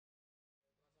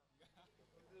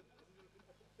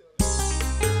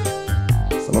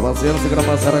Selamat siang segera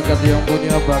masyarakat yang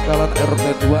punya Bakalan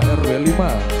RT 2 RW 5.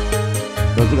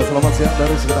 Dan juga selamat siang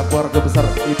dari segenap keluarga besar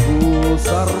Ibu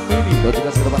Sarmini. Dan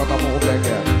juga segenap para tamu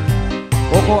undangan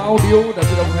Joko Audio dan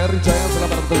juga Bung Heri Jaya.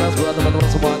 Selamat bertugas buat teman-teman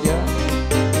semuanya.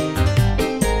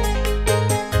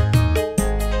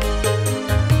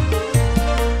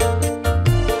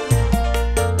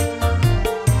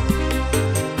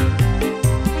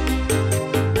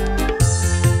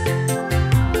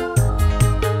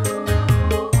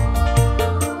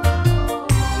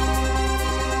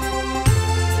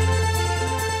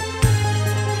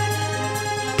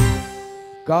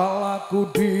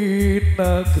 Kalaku di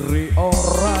negeri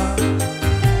orang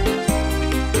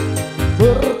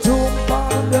berjumpa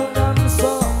dengan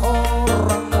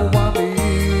seorang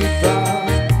wanita,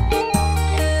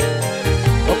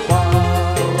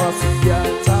 paras dia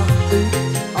cantik,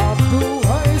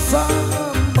 aduhai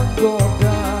sangat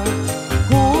menggoda.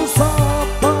 Ku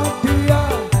sapa dia,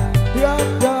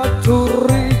 tiada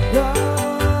curiga.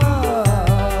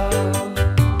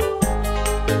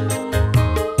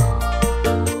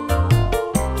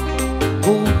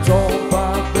 Ku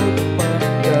coba untuk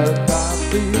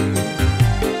mendekati,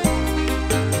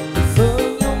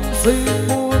 senyum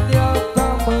sipunya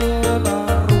tak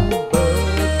menaruh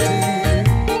benci.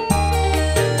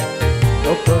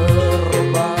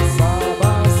 Berbahasa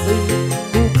basi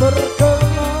ku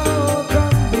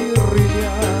perkenalkan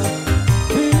dirinya,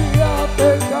 dia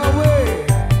TKW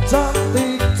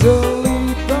cantik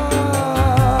jelita.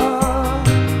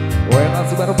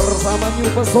 Masih baru bersama New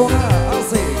Pesona,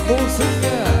 asik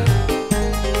musiknya.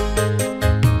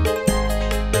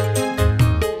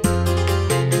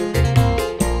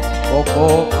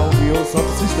 Joko Audio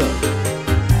Sound System.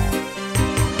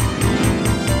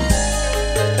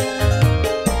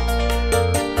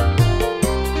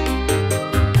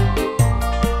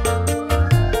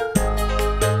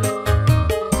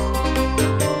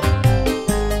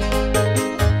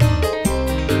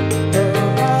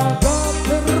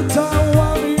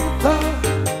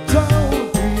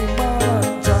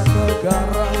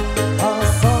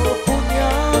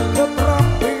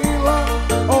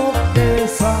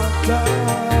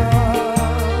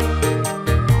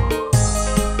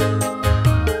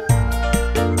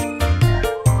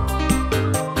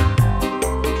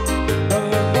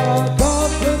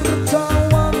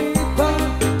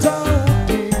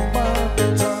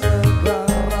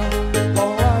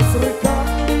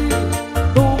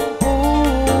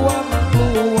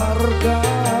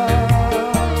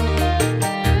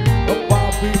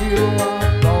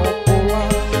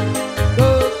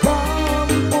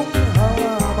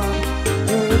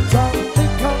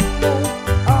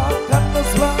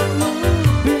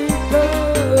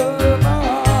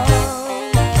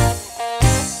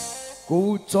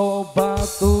 Ku coba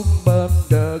tuh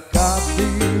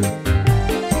mendekati,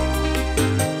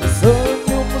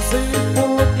 senyum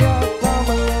siputnya tak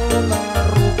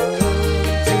menaruh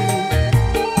benci.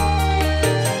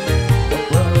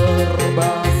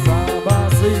 Berbahasa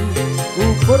basi ku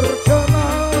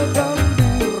perkenalkan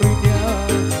dirinya,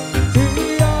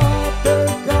 dia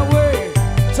TKW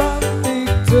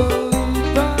cantik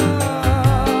jelita.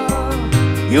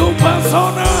 Yuk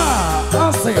Pesona,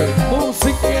 asik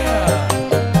musiknya.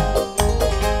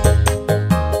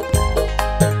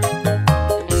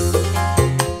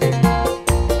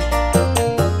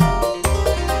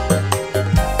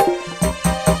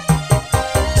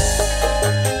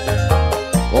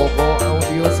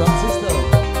 Sound System.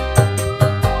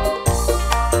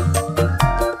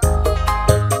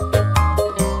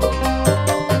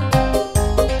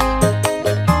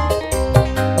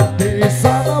 Di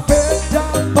sana beda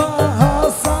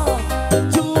bahasa,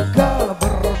 juga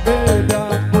berbeda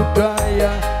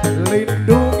budaya.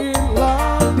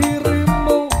 Lindungilah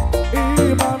dirimu,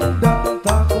 iman dan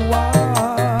takwa.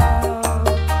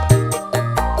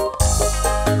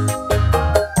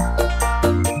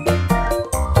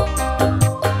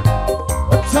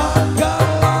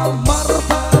 Jagalah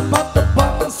martabat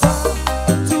bangsa,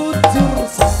 jujur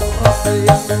syarat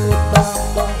yang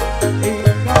utama.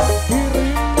 Ingat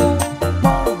dirimu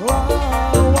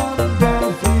pahlawan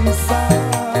devisa.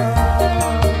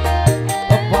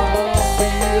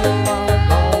 Apabila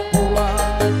kau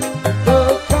pulang ke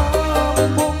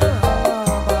kampung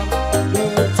halaman,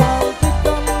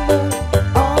 kecantikanmu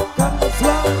akan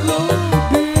selalu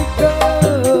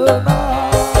dikenang.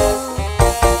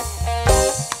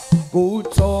 Ku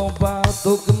coba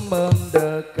untuk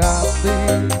mendekati,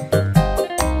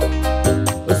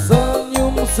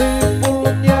 senyum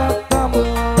sipulnya tak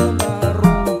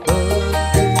menaruh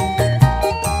benci.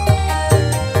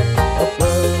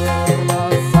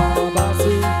 Berbahasa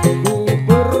basi ku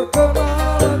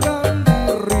perkenalkan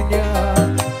diri.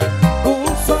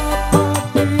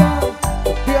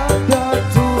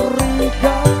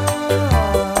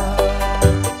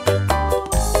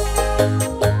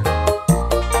 Mantap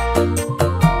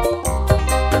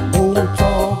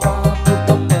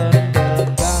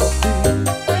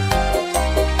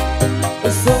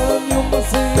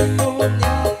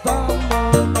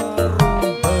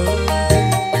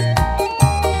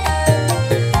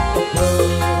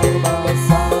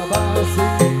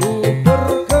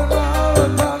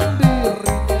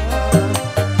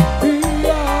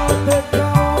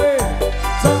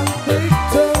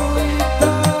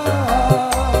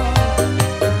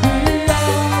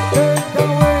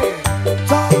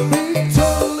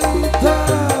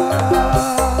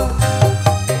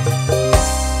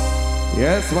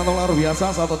luar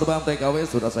biasa, satu tebang TKW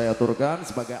sudah saya aturkan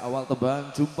sebagai awal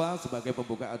tebang jumpa sebagai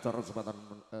pembuka acara kesempatan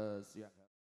siang.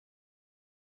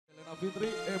 Elena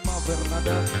Fitri, Emma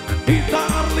Bernada, Dita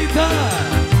Arlita.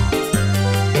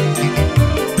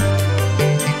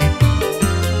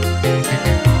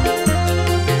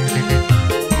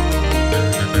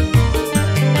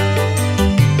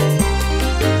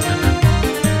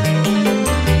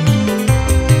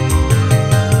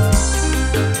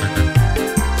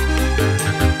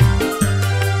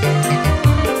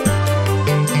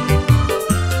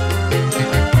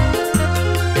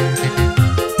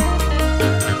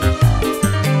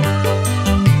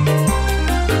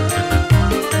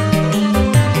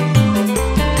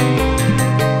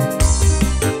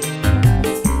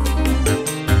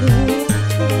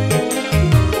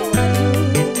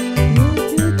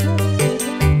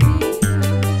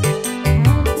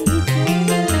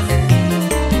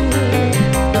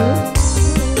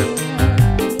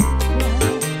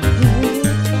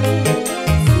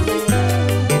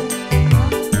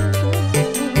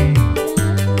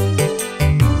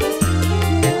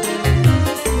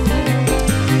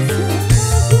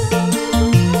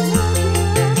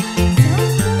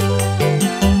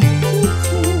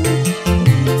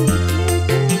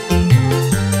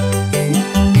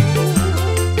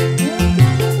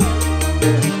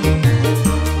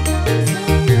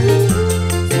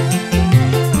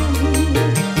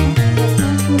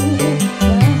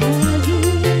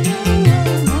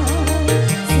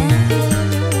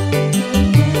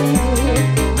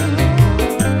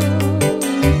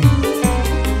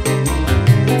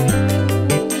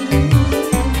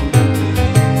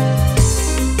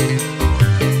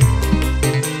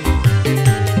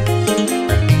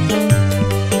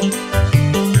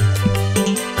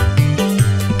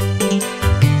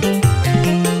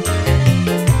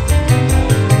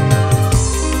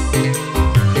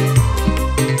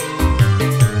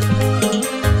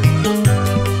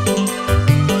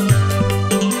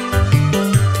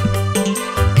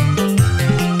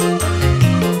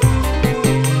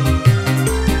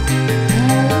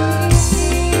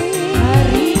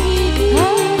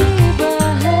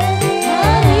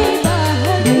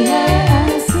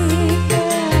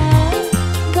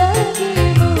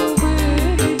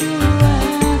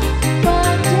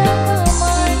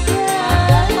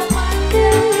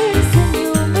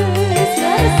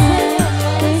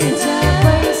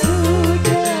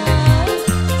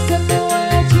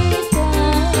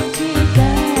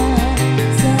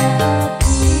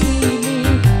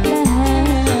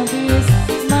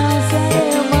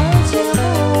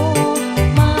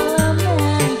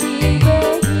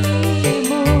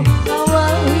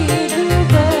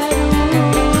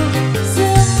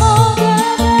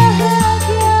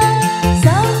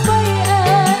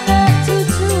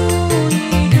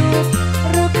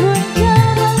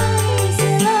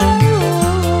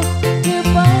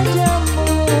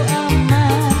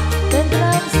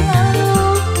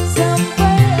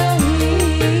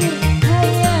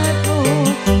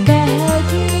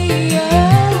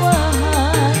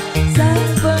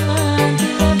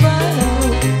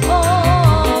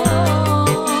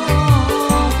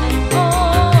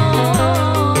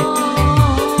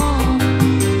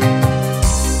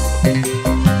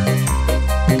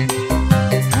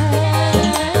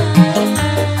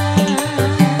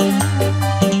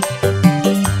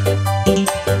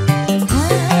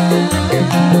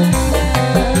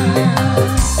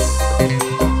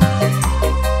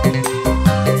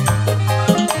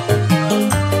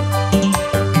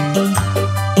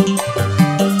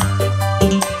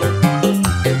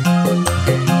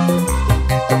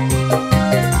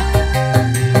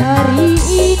 Hari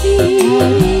ini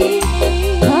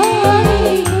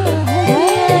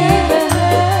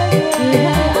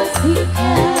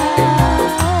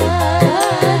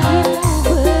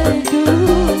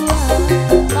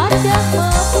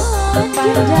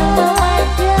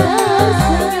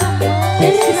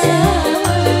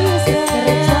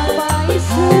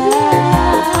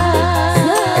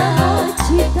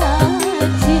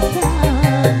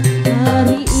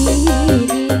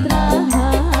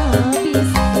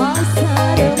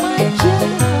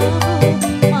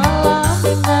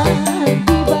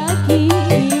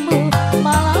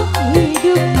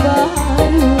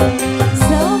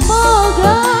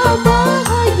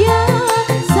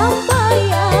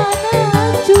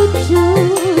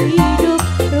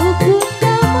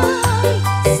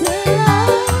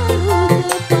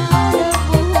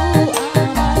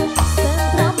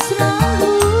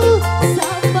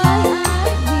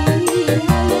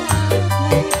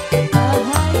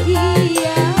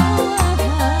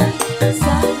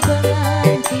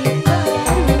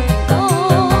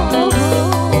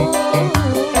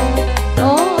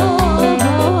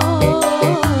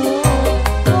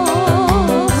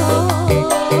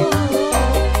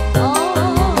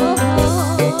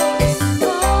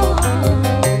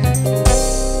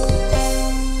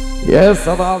Yes,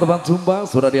 sama teman Sumbang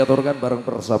sudah diaturkan bareng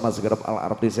bersama segenap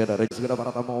artis dari segenap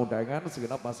para tamu undangan,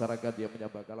 segenap masyarakat yang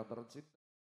punya Bakalan tercinta.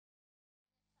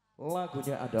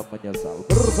 Lagunya ada menyesal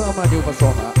bersama New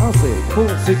Pesona, asik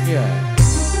musiknya.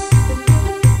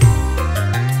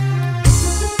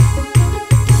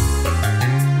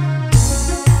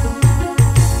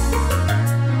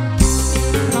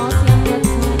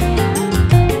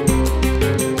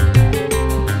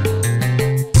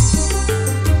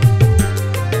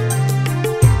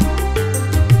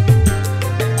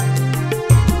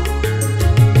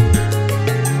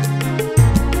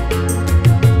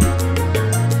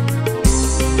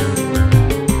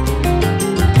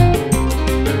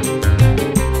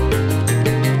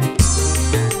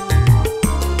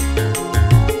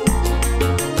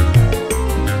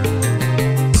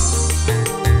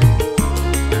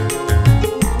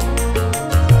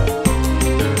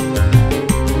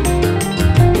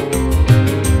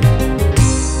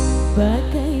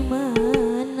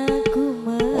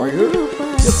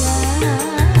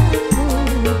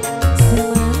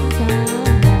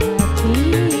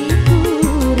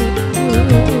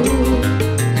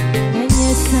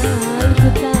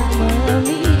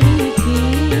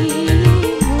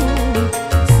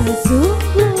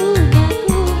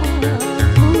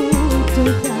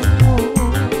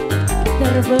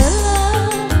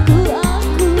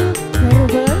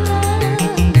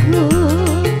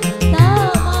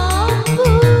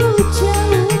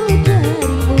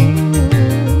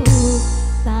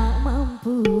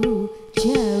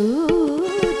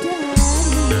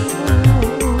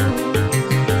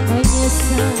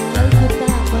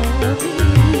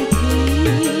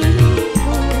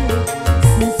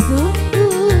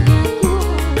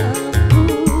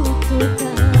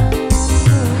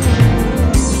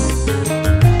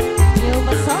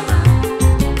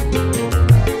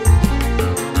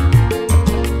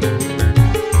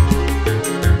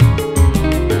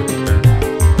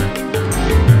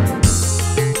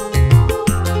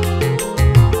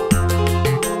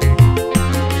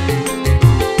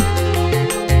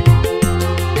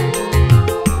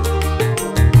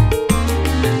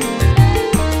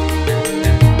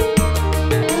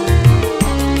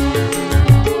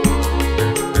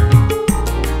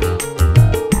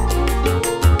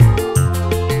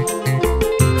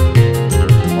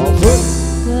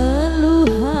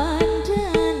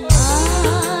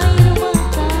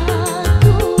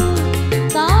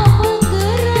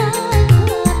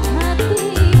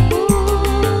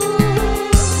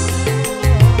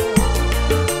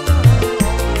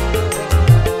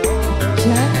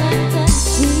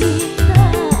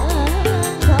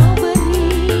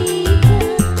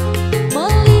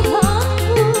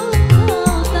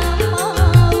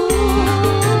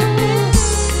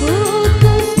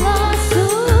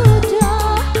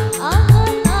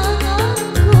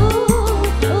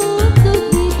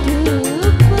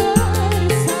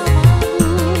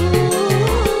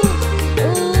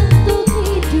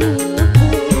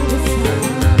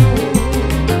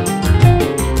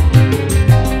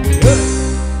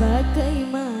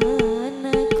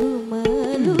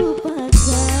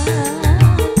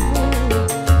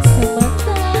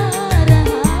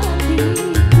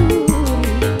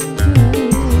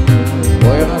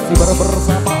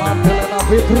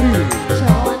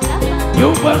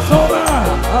 New Pesona,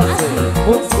 asik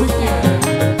musiknya.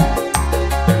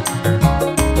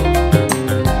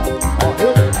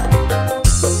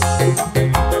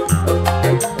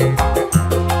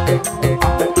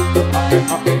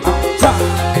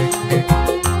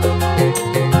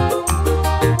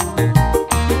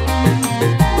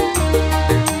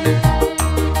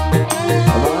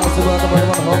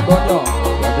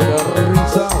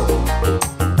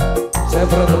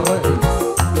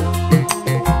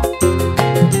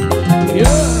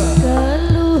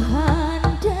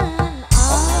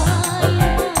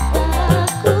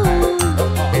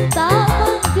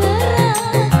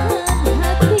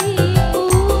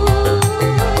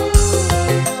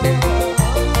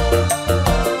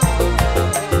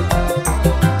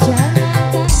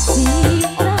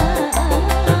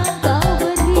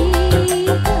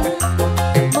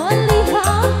 Melihat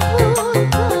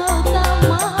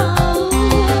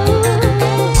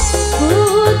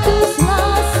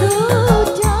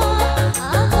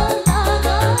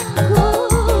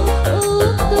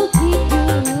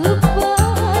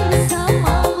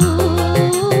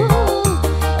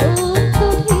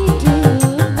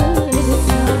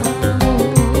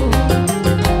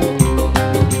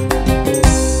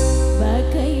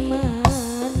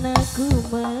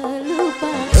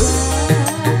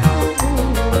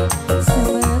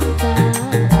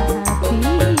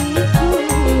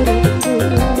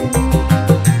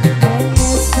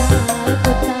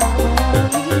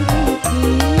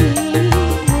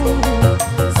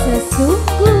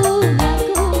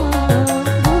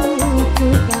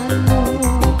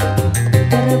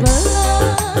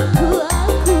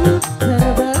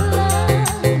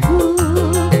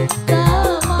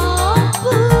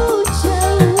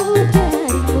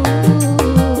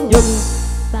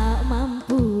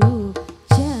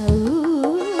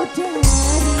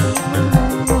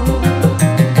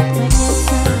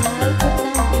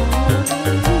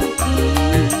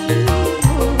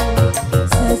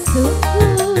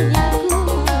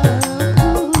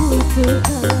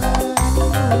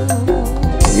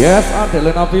Yes,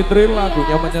 Adelina Fitri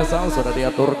lagunya Menyesal sudah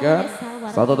diaturkan.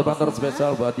 Satu teman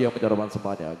terspesial buat yang menjaruman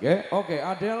semuanya. Oke,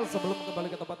 Adel sebelum kembali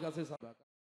ke tempat kasih sahabat.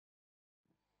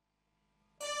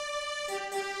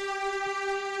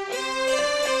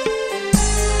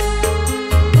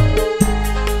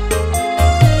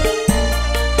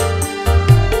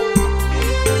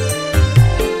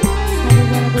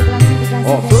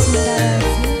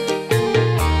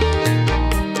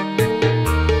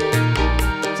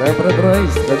 Saya Fred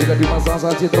Reis dan juga Dimas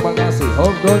Sasaji, terima kasih.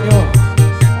 Hongdonyo.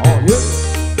 Oh yuk.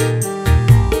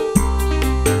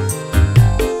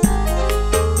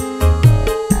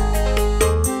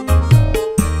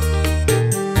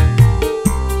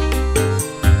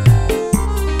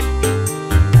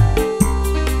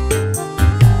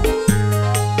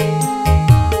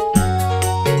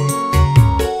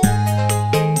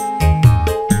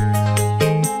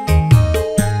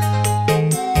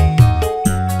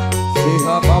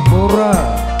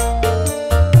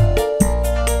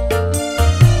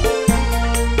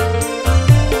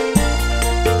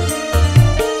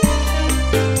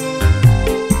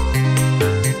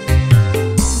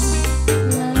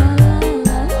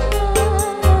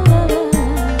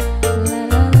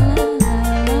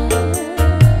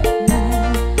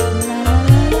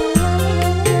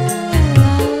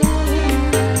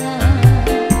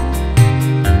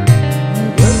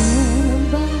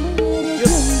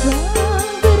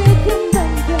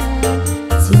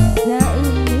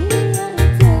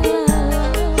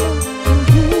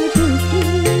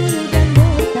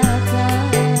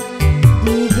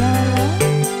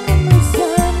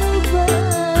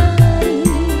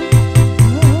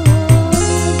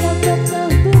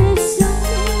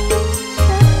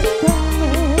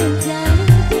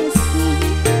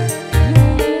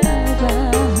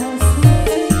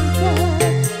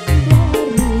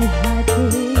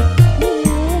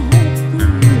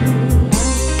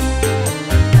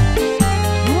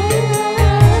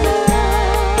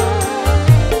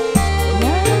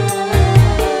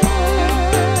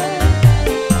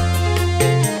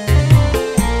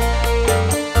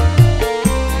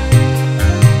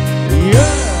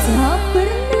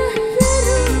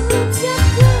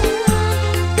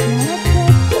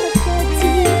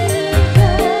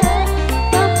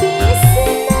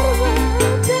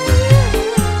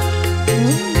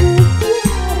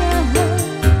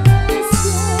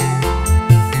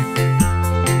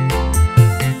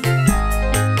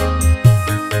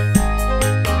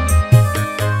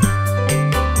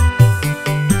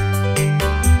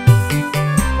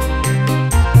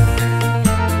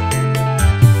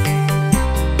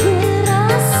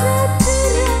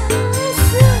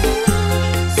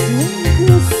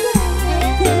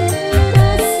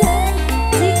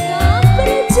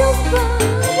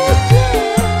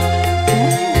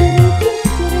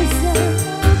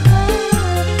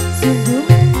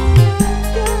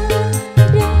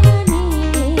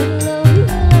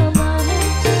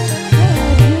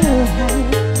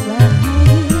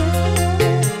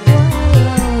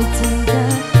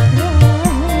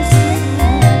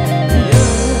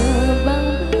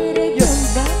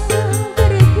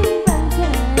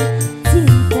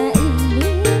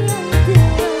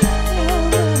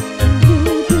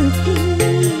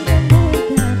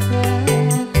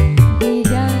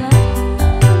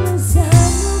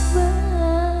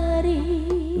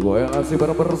 Masih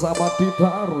bersama di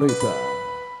Tarlita.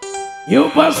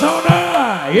 Yuk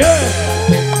Pesona, yeah.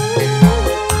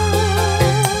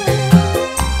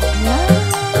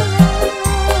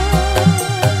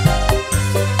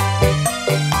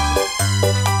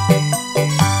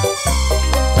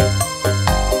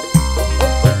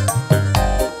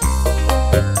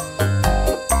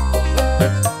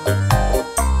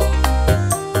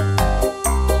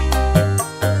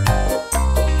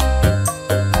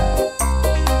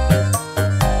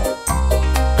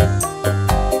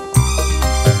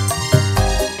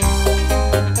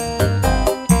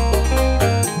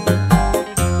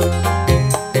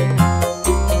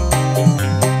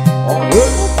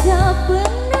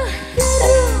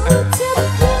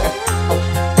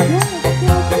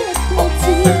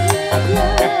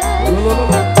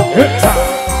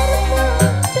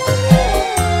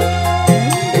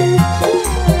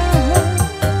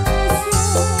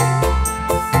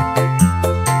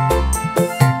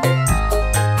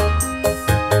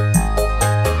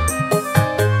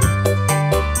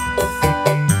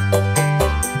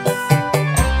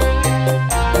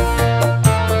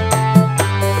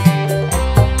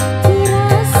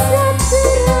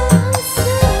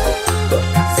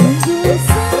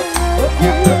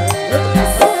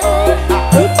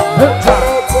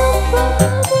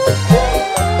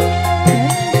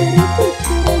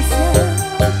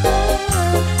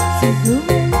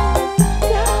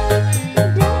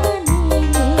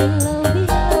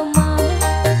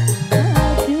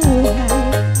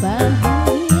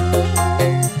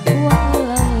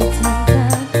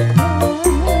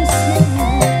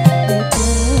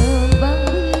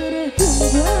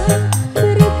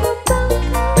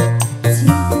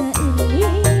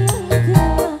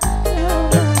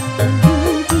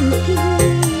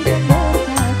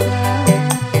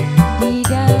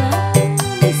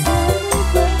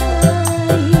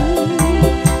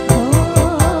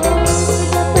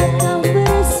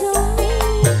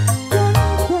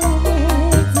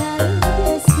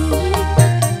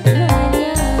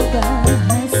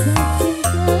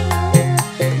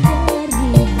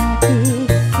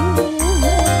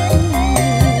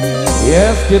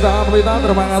 Yes, kita amplitan,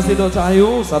 terima kasih Do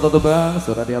Cahyu. Satu tebang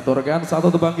sudah diaturkan, satu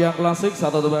tebang yang klasik,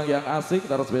 satu tebang yang asik.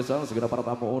 Terus spesial segenap para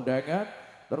tamu undangan,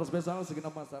 terus spesial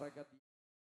segenap masyarakat.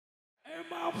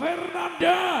 Emma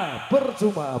Fernanda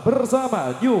percuma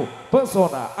bersama New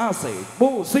Pesona AC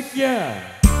musiknya.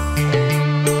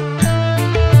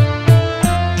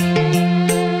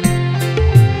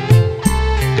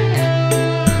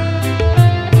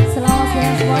 Selamat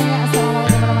siang semuanya,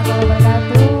 assalamualaikum warahmatullahi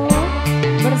wabarakatuh.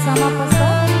 Bersama Pesona.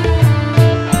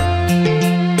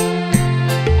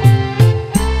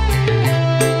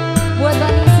 Buat Mbak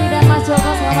Ningsih dan Mas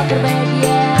Joko, selamat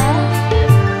berbahagia.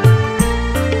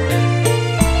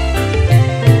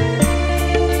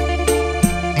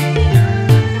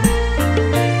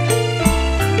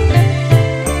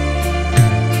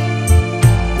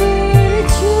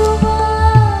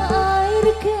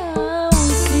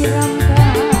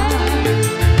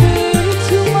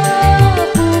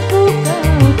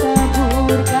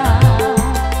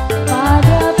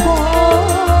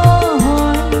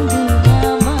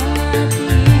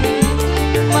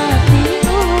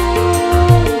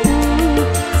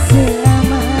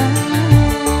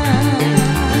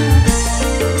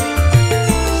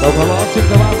 Kalau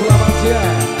cinta selamat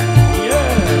siang.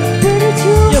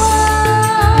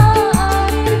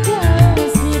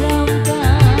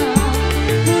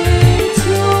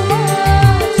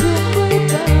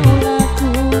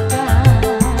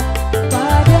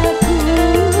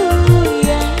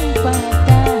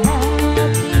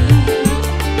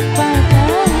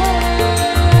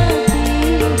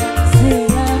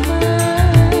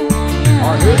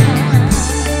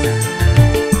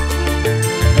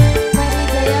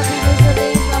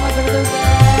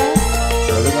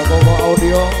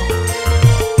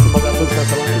 Semoga sukses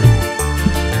selalu.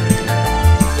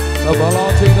 Sebuah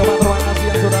launching terima kasih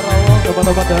yang sudah rawon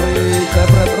teman-teman dari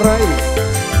Separate Rise.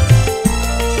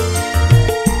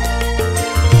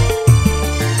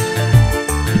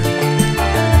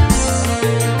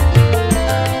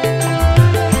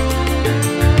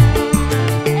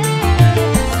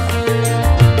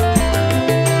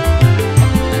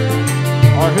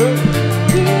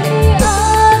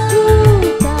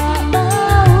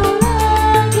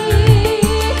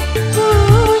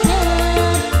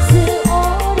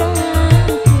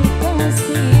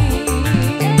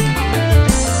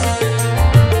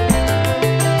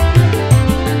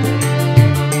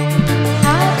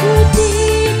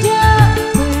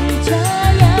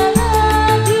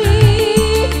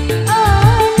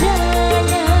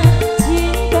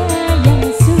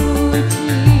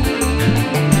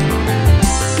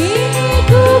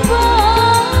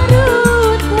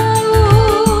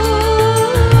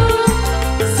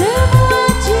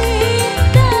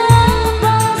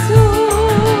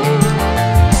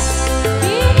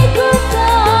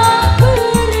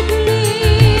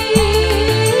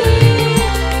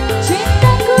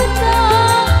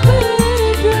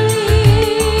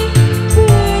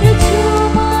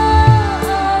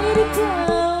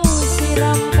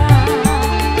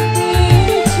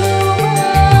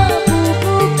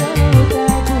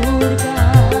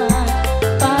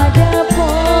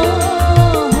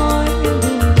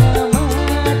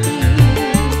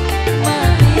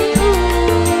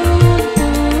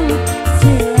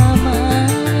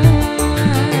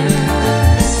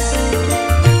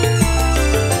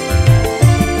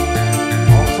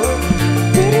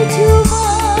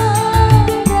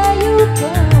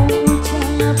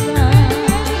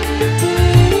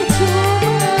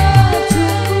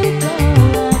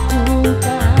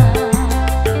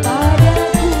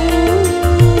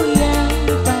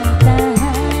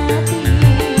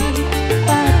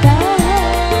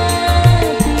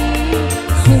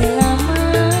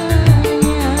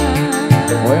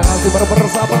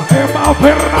 Bersama Emma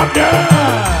Fernanda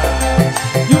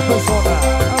New Pesona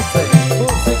AC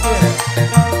musiknya.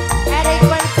 Erik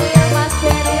Pensil, Mas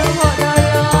Beril,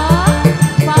 Hodoyo,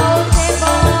 Paul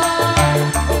Tebon,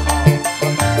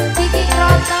 Vicky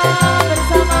Kroto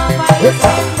bersama Pak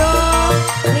Isendo,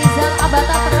 Rizal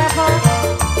Abata Travel.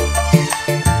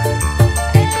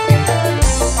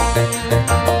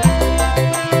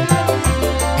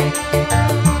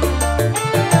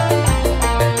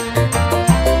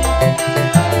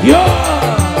 Yo,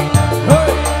 hey.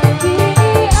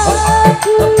 Kini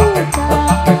aku tak lagi punya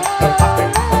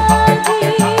seorang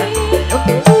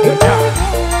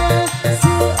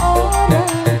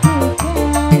kekasih.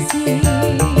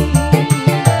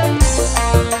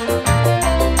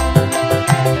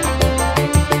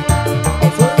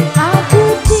 Aku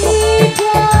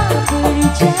tidak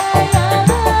percaya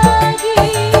lagi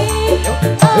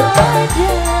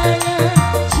adanya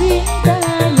cinta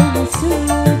yang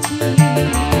suci.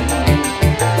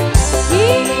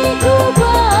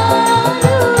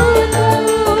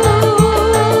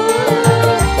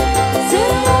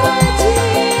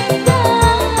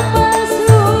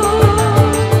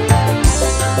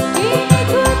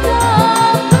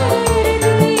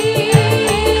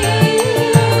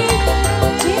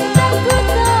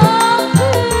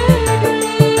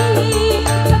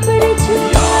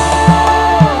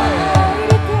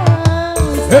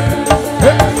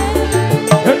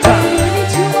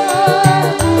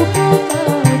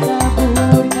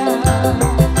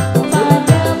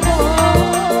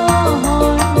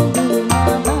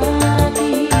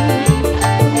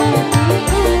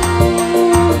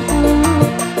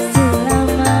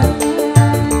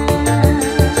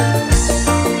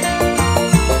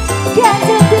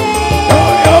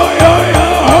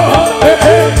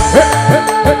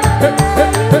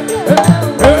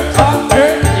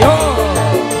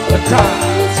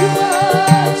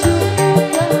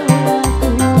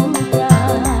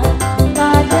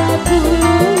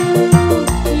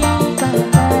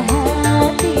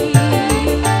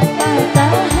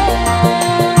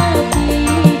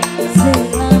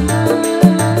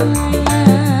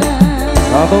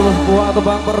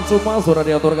 Tebang percuma sudah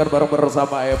diaturkan bareng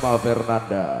bersama Emma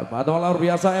Fernanda. Mantap luar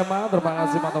biasa Emma, terima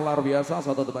kasih mantap luar biasa.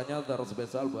 Satu temannya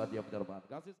terspesial buat dia penerbangan.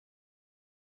 Kasih.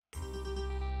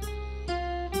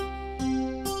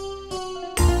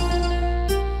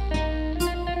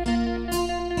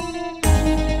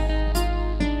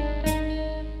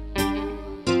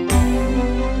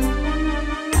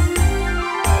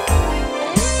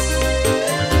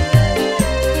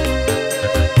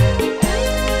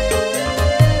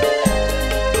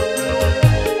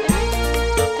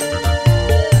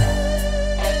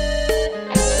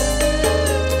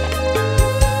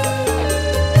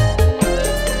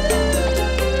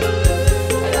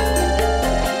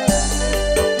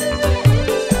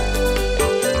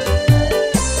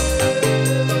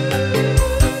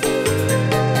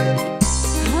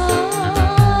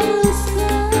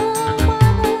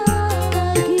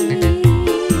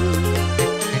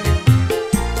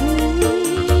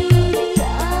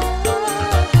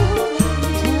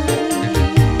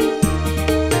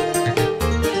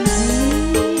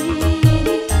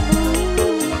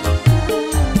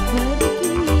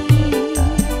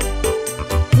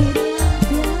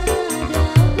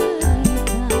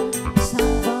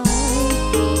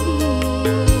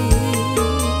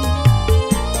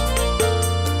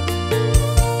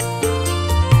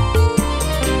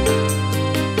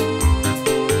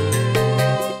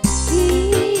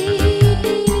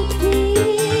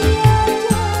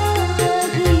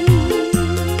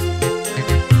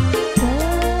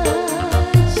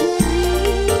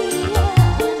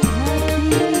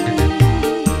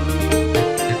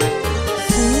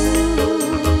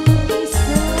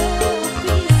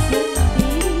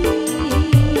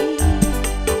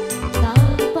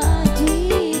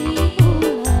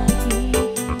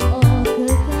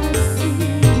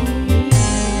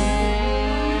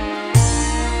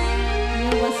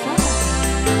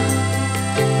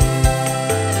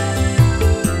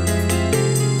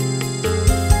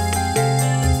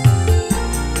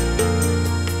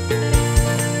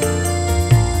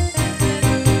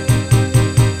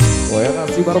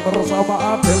 Baru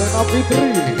bersama Adelena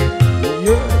Fitri.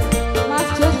 Yeah. Mas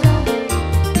Joko.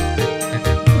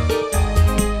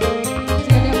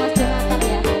 Jadi Mas Jonathan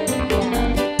ya.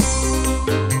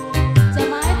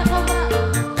 Jamaahnya teko Pak.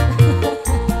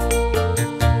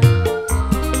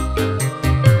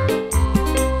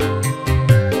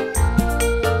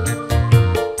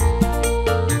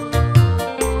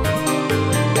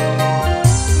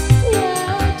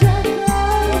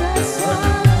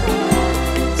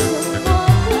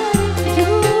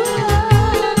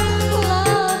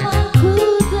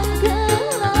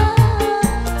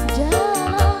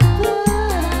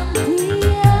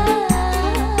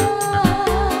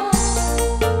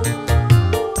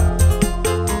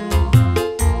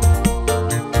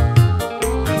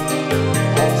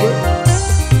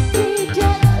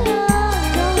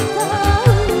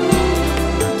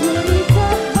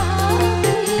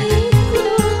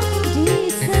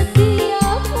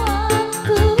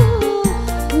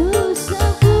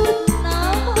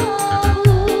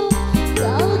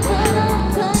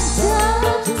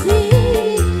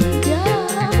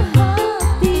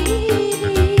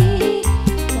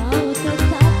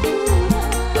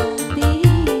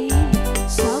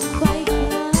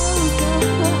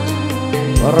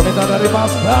 Permintaan dari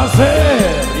Mas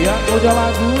Basir yang punya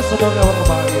lagu semoga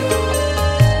berbahagia.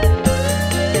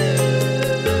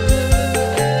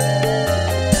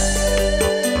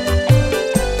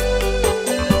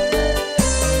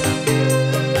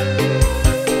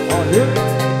 Oh yeah,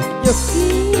 yes.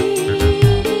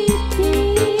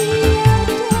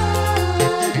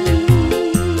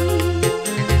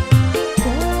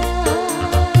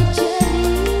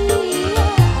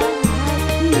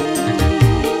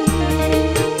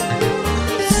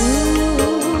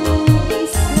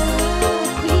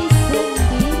 Bisa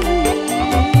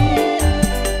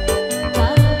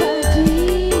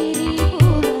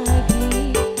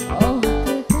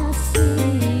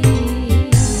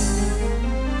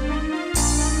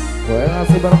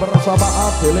kasih bersama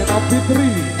Adelena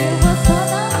Fitri.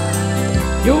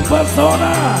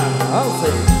 Pesona,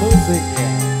 asik musiknya.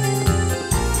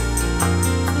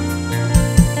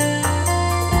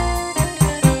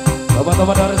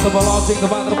 Teman-teman dari sebuah launching,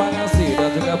 teman terima kasih. Dan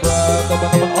juga buat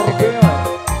teman-teman orgel.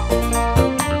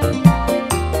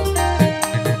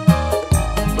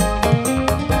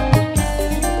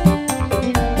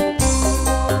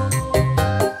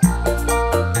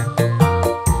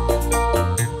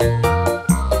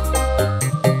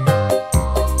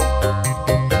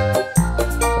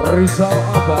 Rizal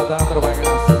Abada terima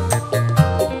kasih.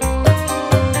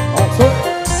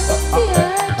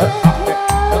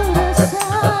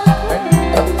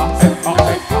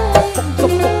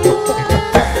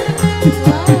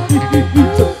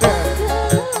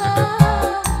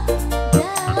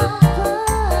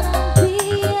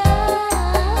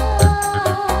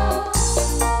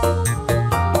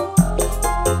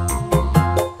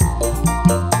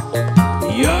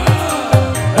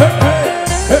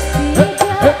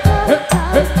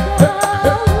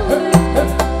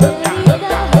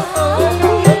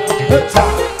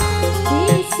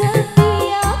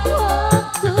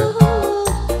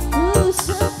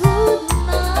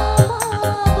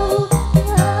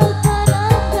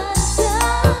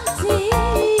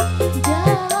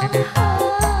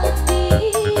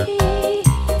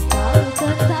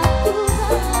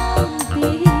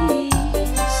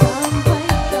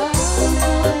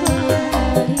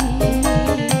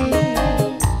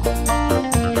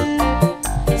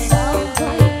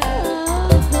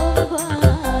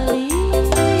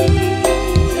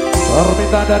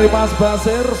 Permintaan dari Mas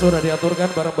Basir sudah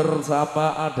diaturkan bareng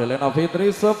bersama Adelena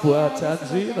Fitri, sebuah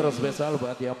janji terus spesial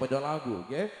buat yang punya lagu.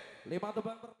 Oke, 5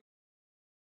 tebang.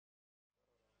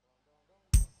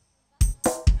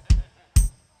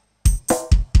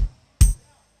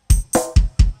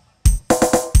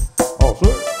 Oh,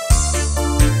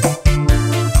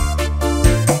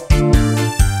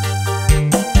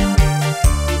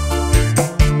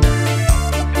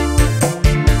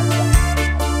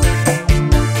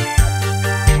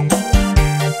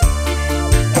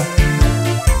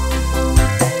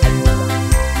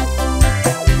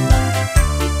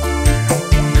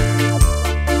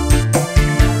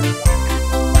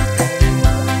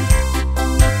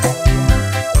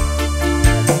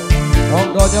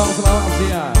 Gonyong selamat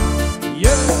siang.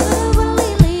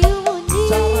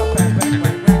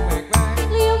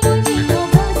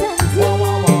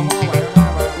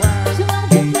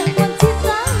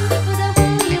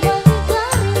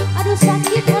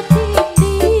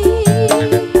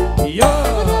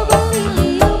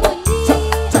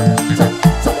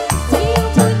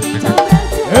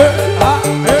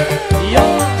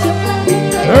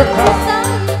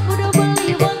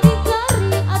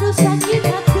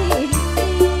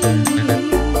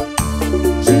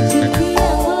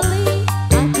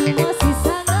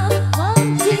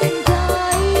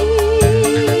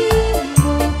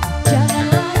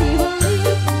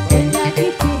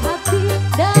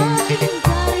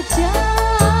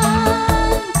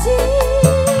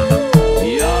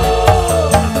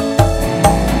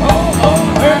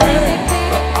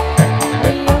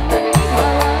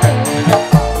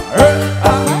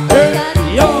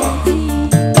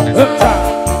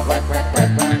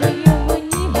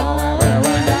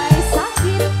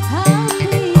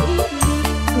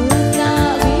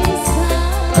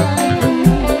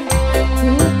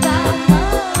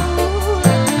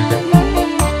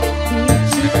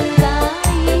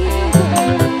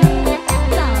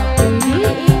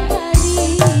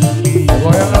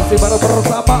 Baru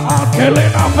bersama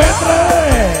Adelena Fitri,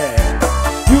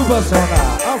 Pesona,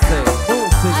 asik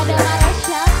musik. Ada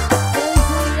Larasya,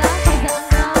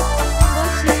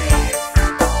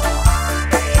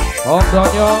 Om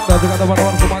Donyong dan juga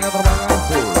teman-teman semuanya terima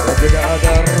kasih. Dan juga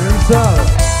ada Rizal,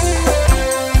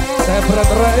 saya berat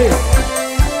Rais.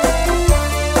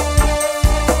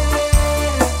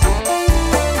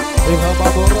 Ilham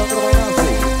Paboro terima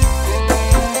kasih.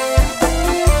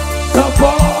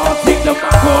 Sebuah sing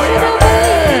Demak goyang.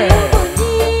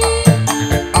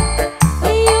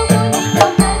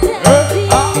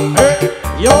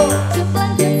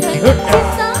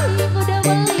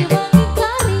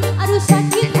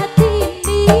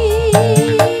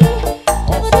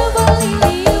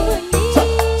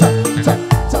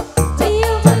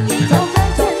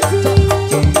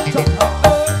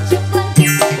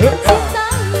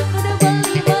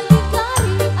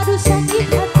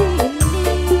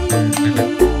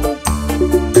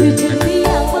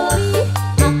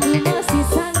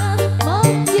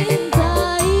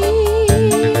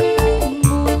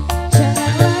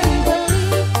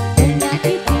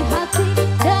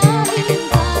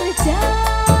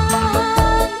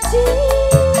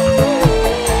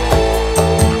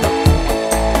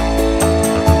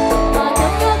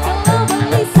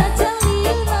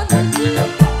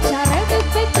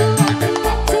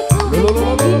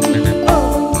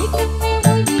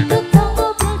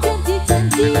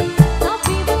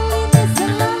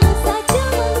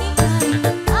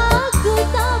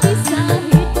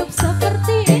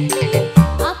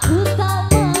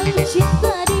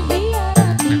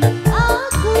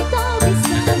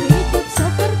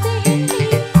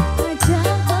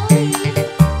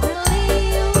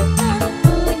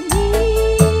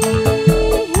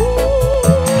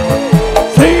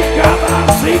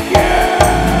 asik ya.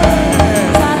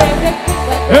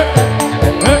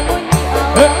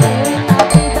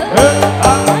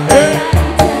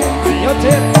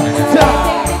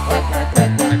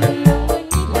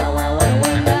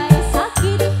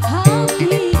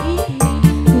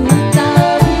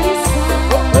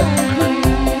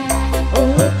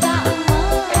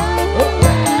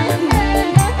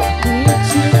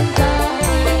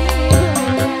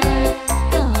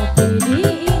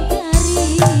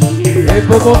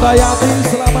 Ibu Mutayati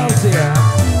selamat siang.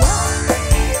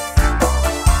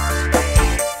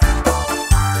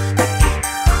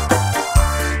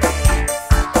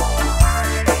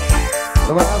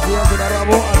 Terima kasih ya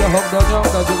saudaramu, ada Hong Donyong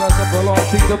dan juga Sebelum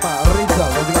Sing Demak Rizal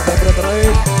dan juga Tebra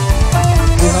Terik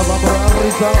Bina Pameran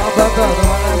Rizal Abaka,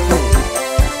 terima kasih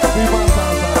Bima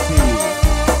Sasasi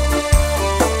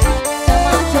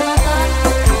sama Jonathan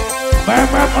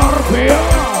Mehmet Orbea.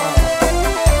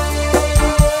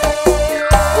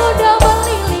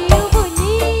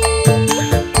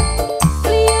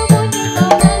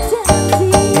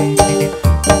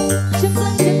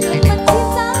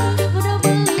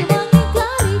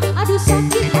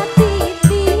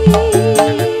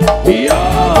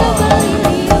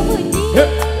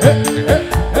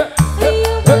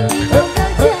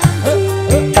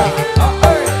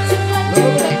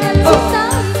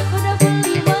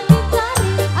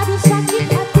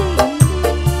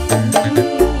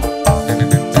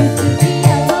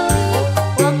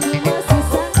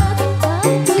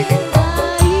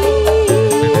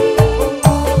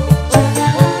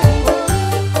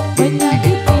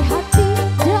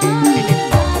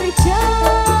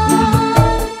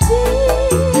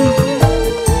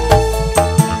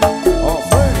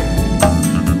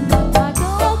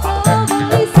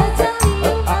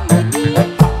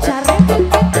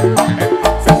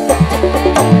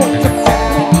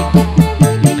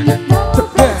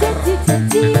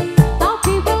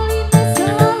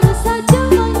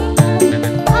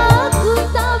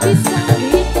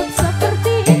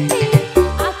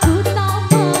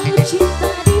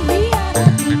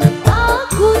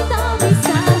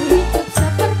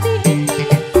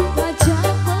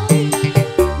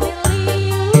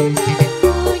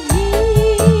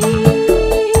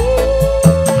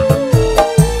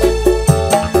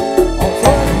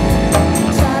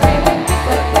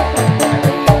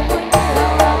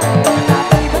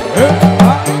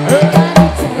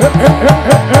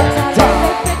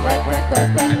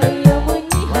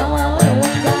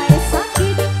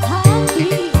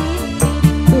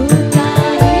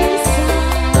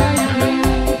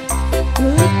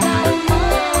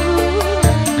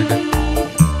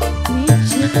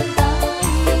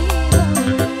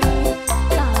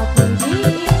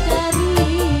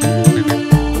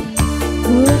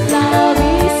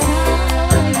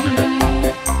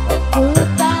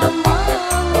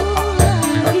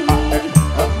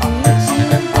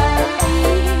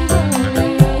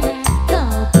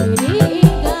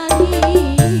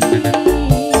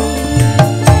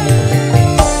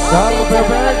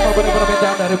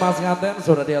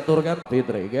 Sudah diaturkan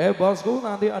Fitri, oke bosku,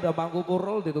 nanti ada bangku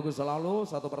purul ditunggu selalu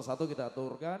satu persatu kita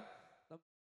aturkan.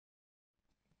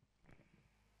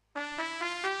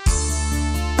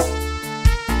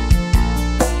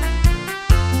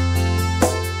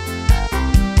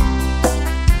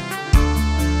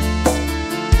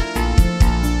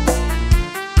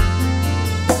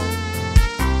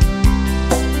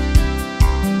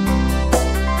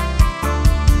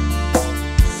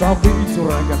 Sapi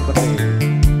curahkan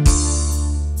benih.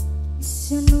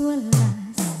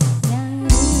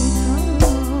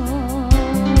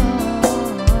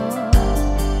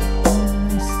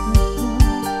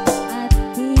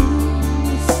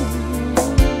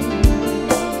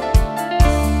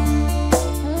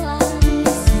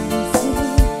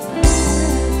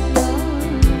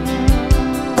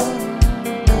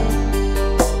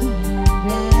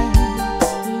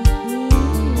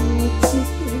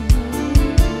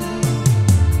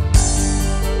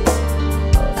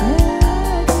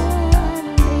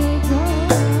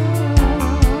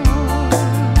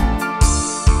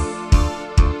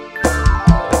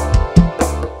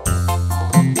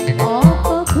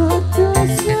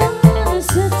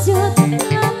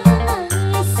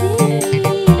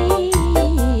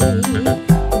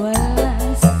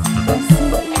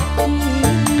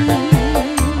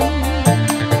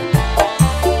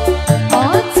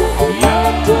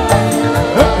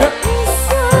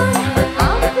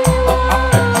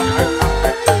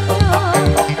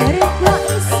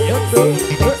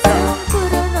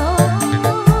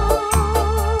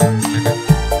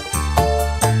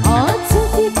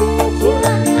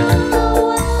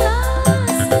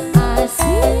 I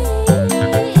see.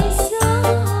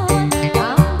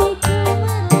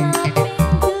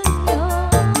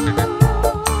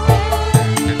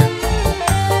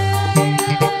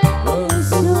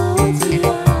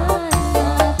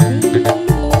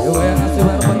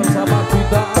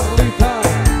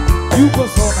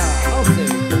 Pesona,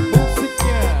 asik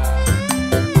musiknya.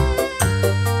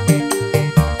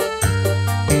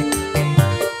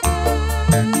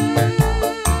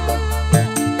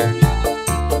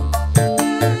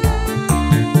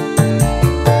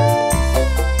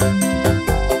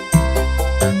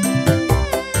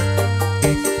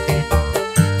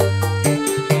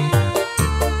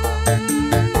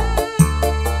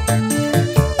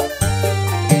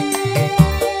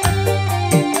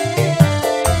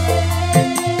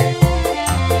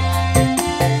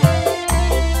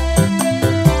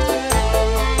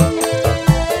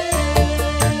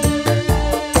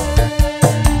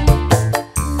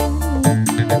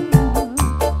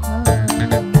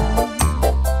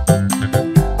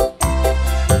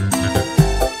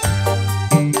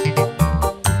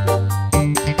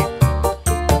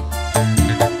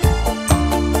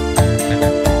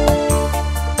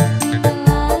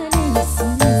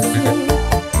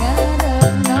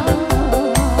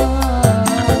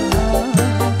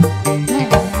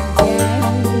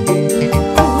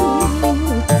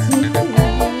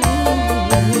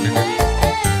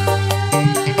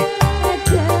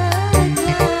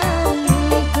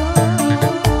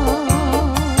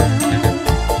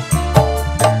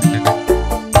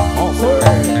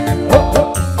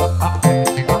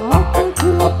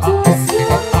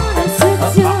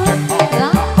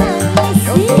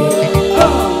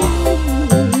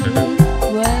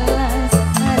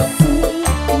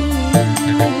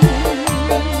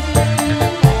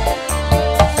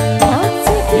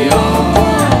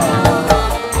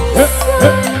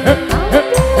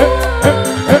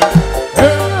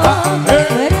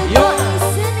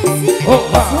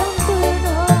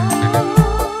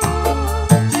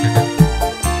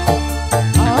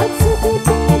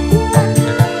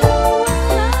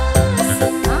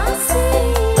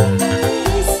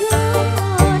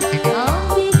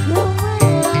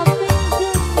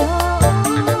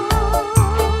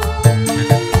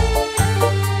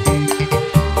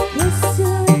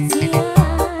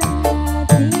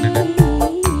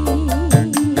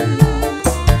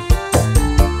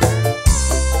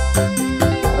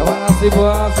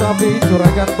 Buat Sapi,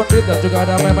 Juragan Pendit dan juga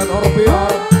ada Memet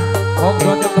Orbior.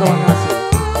 Monggo terima kasih.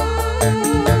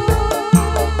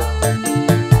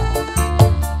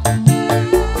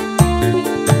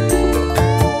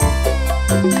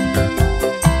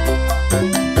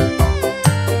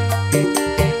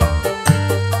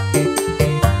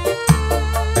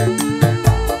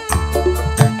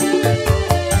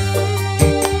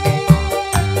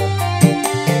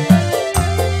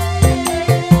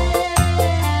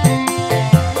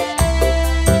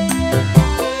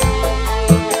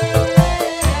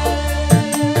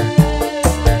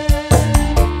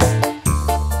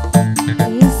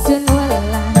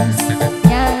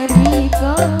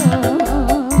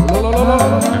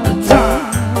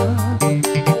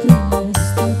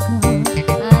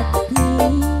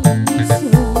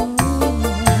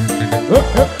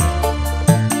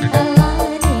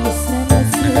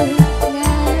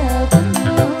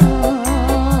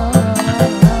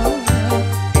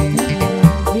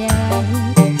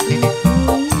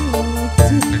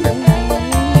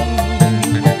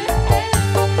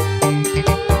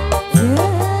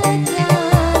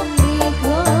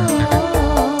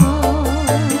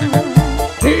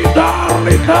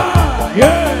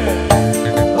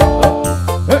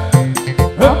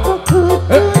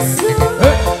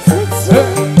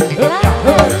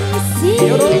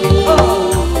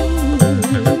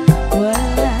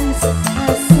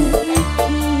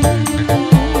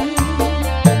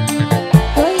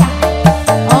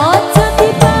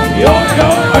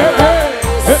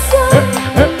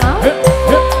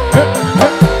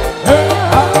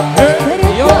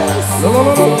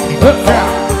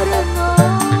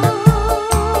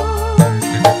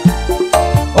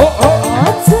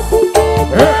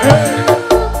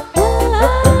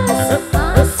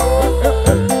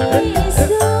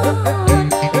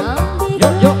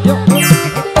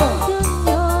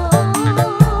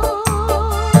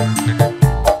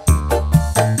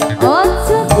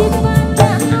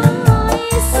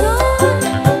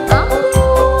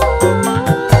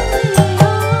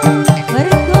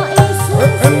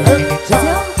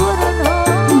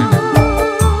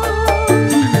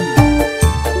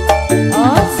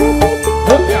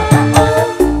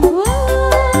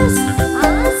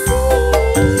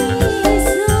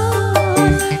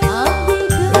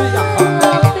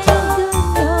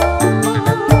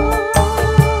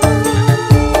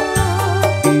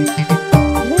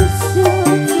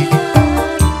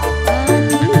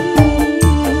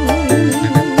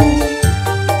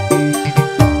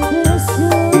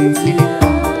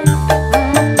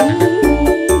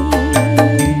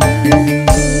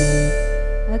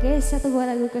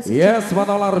 Yes,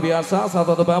 mantap luar biasa.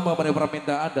 Satu tebang memenuhi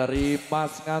permintaan dari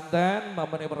Mas Nganten,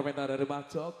 memenuhi permintaan dari Mas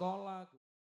Joko.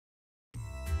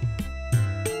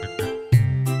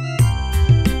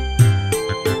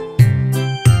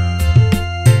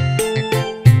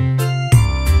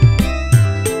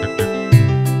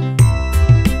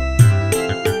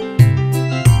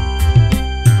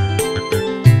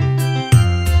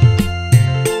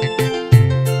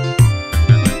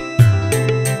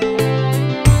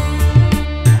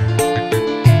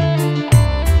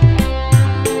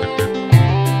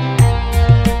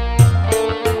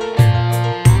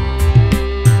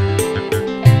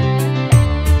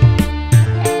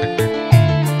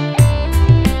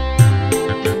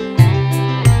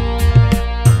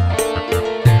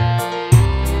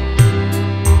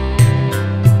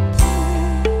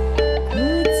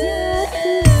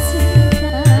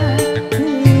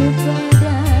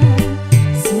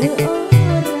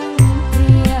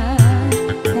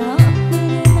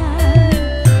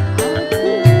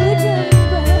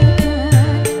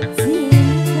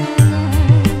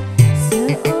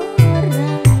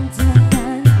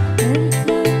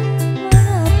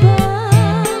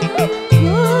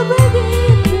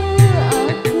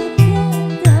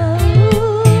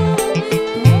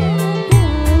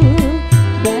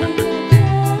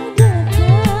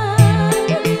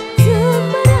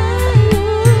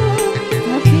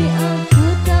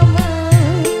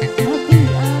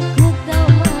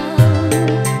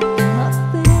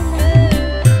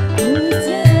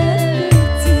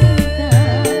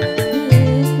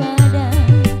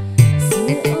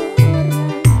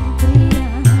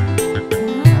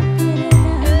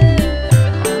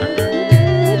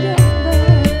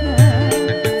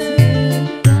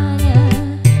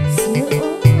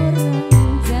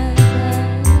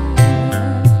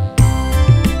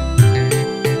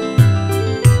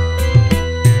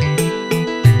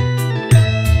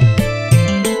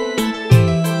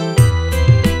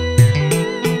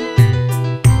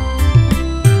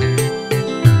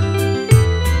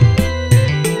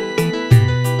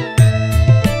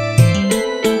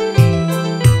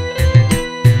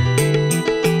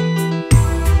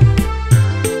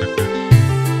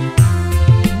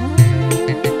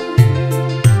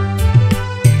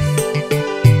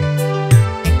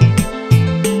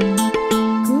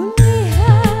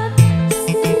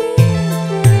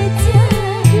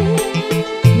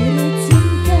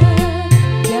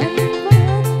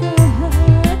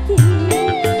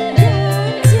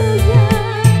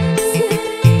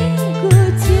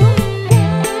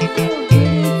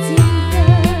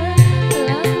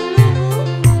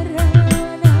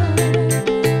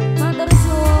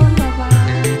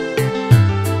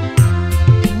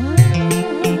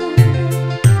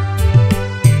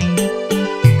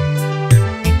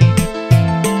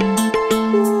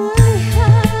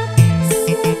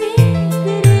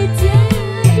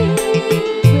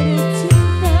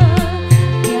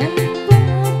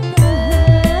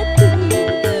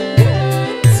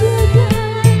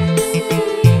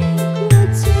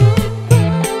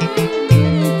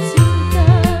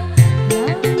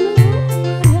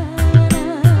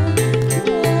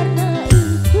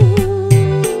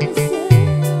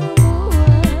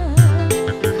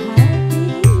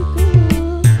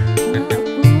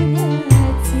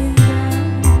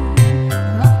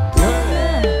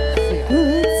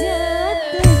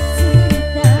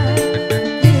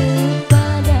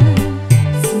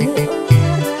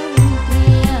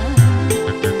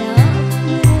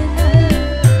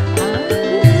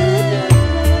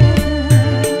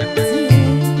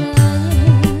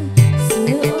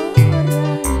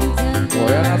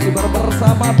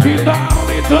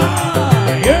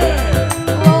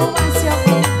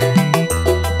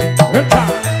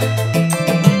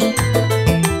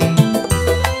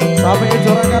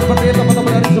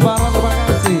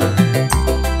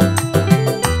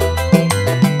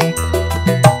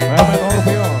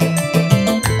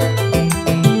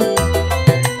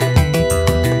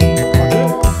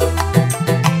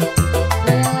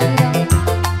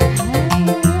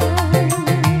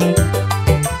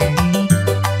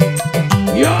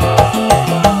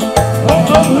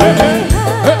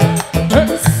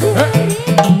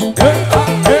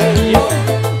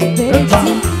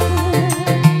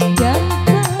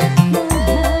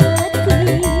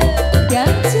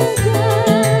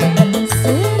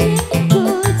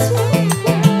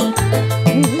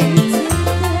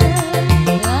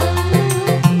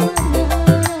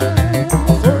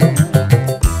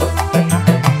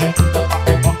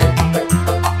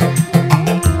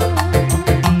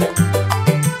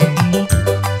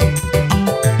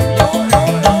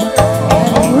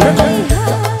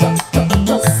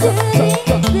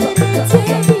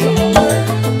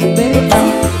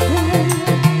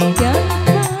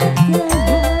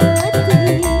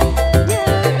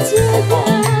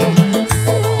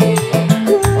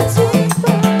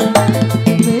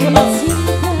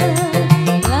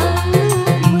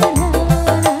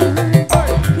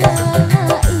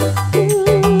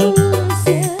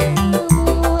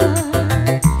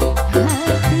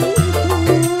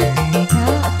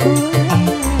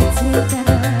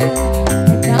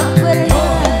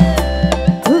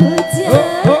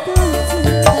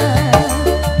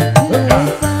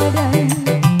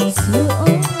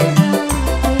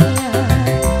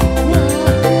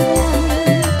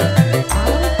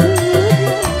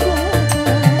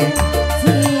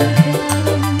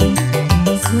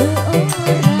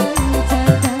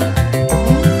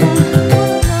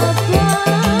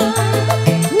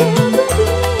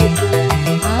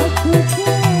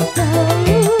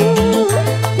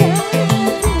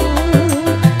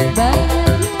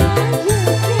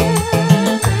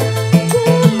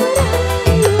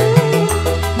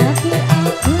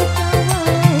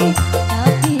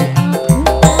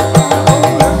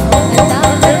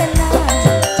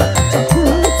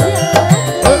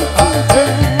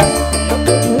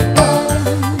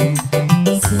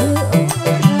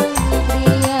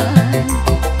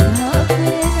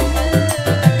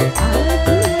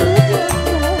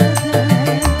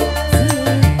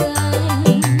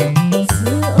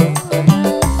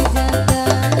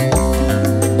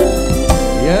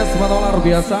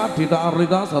 biasa Dita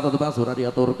Arlita, satu tebang sudah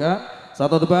diaturkan,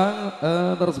 satu tebang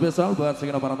terspesial buat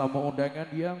segala para tamu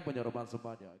undangan yang penyerapan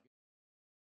semuanya.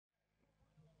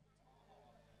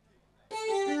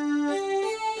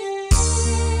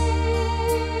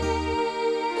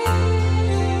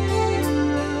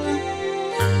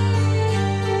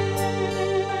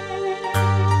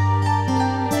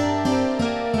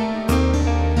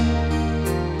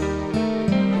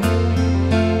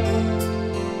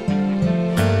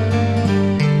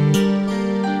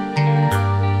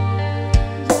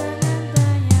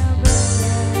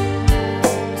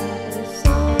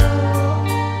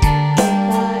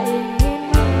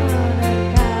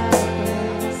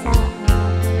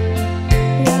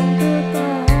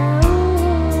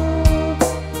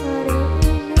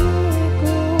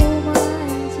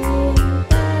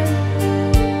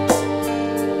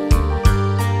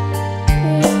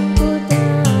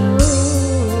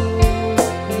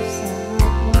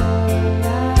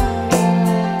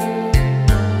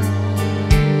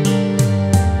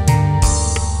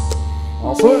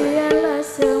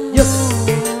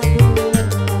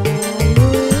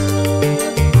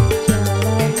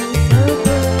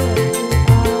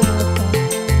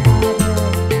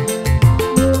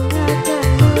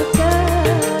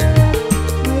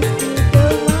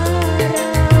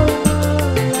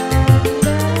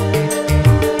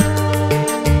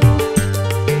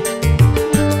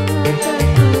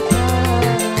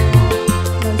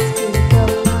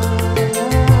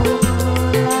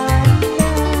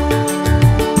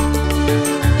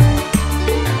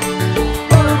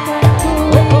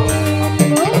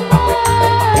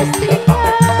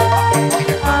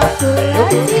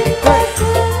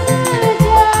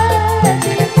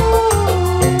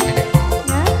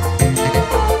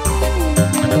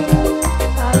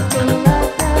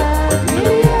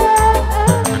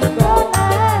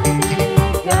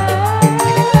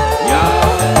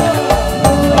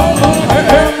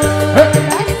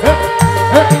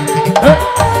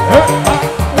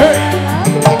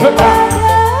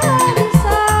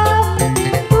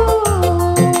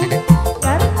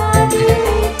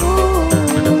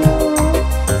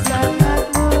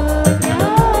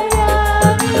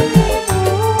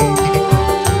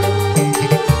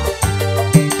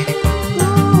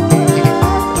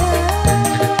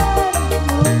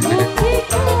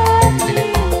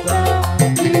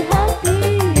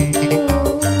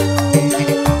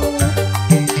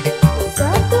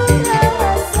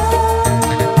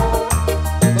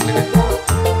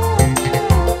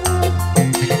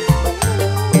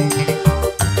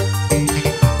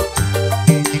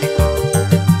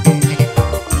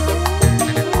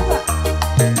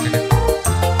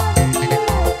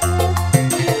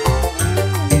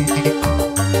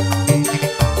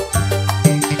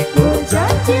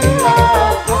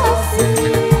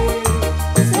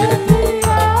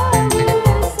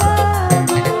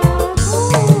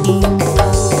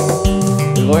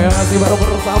 Baru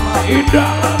bersama Indah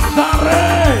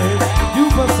Lestari di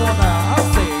Pesona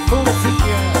asik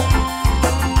musiknya.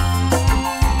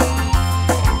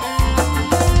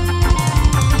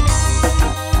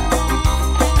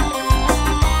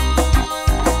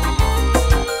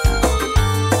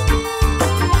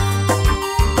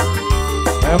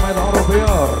 Pemain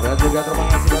Orbior dan juga terima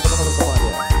kasih buat teman-teman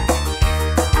semuanya.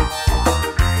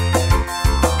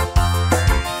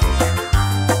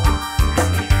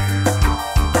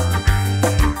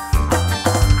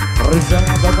 Rizal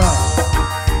Ababa,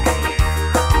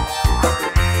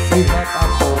 Sihat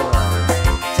Ampura,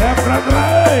 Chevron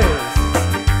Race,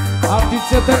 Abdi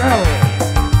CTL,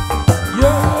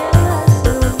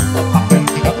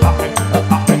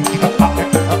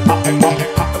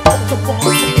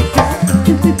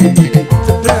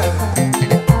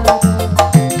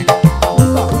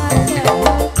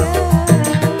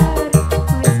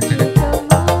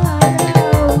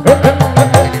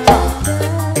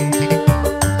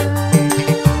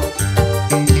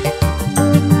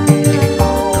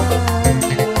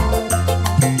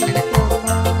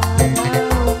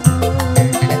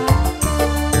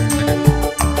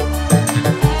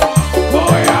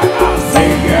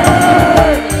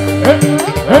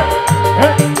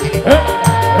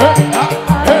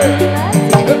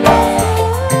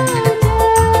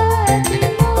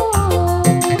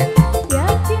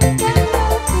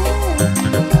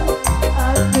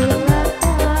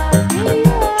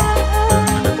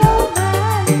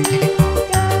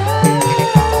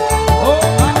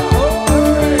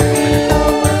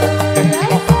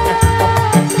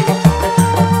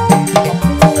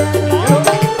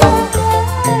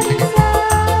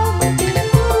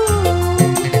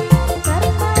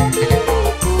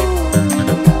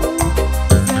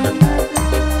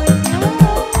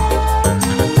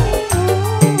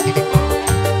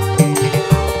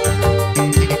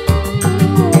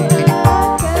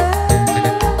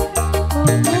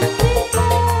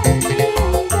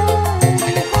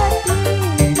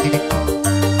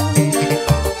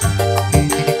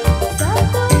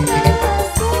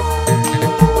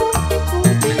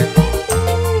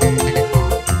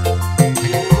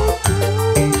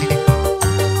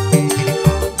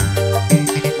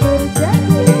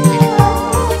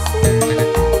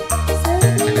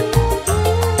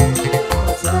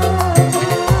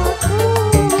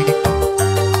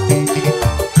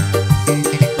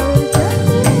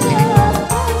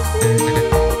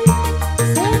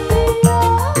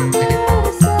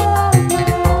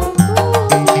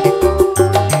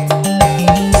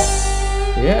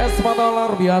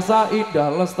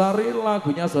 Indah Lestari,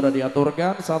 lagunya sudah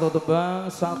diaturkan. Satu tebang,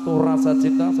 satu rasa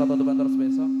cinta, satu tebang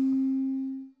terspesial.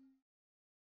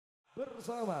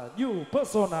 Bersama New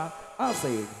Pesona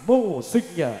asing,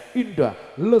 musiknya Indah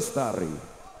Lestari.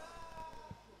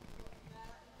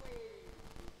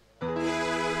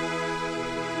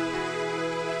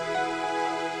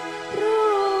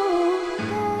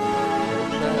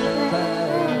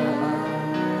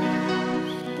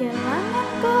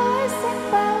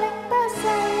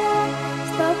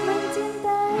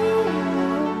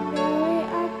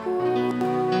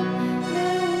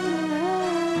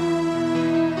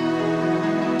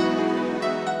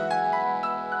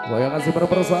 Goyang kasih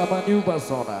bersama New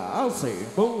Pesona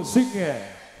asik musiknya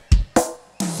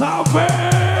sampai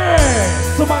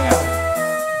semangat.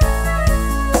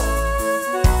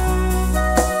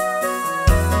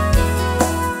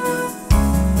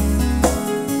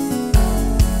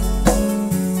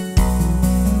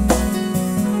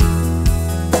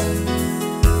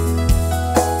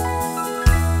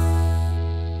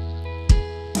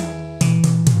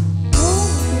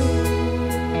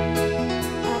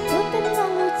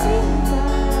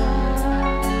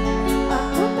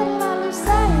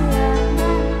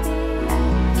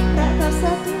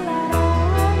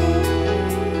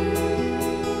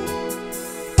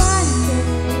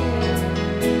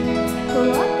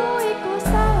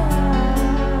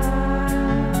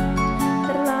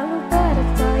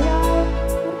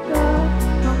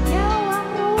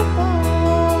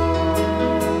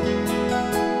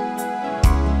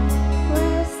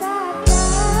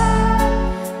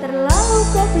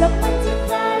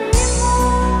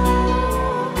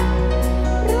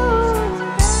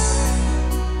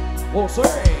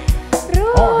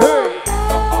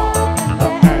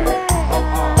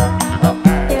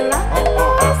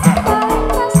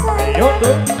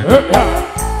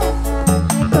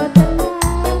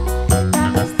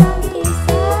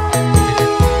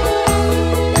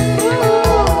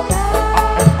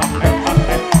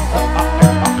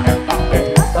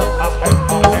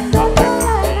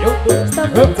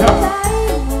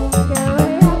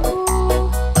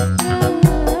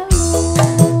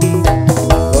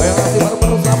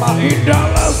 Indah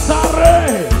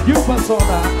Lestari, New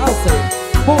Pesona asik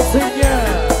musiknya.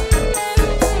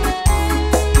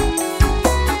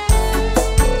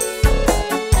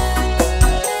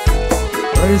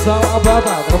 Rizal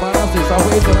Abata, terima kasih.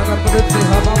 Sampai Juragan Pedit si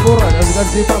Hamapura dan juga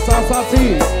si Pasal Saci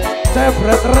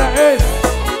Cebret Reis.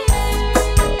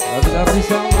 Dan juga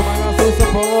Rizal, terima kasih.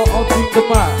 Sepolo Odi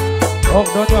Demak Om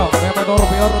Donyong, Memetor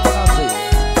Pior, terima kasih.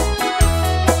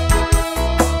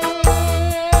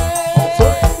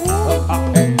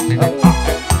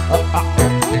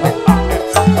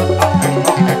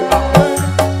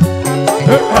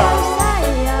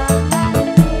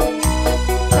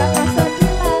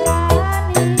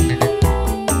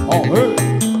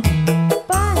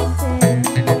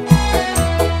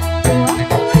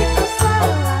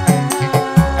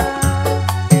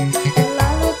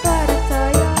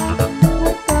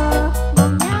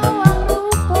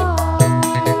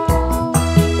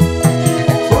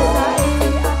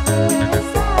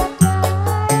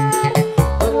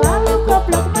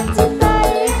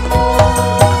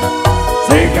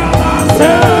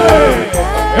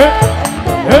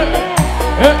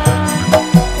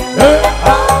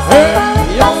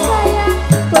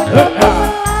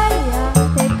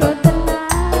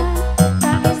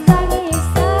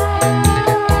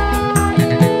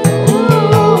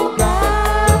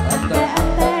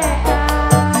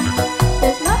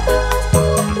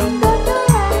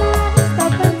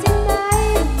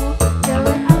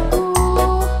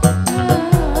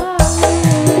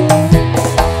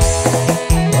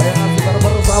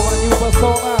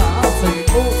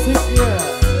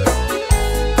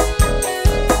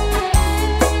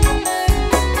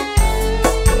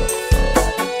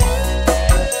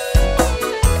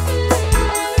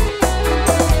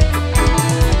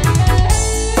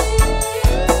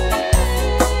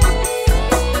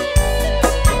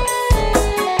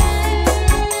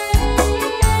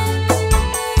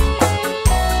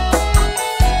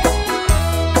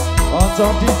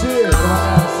 Oncom DJ, terima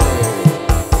kasih.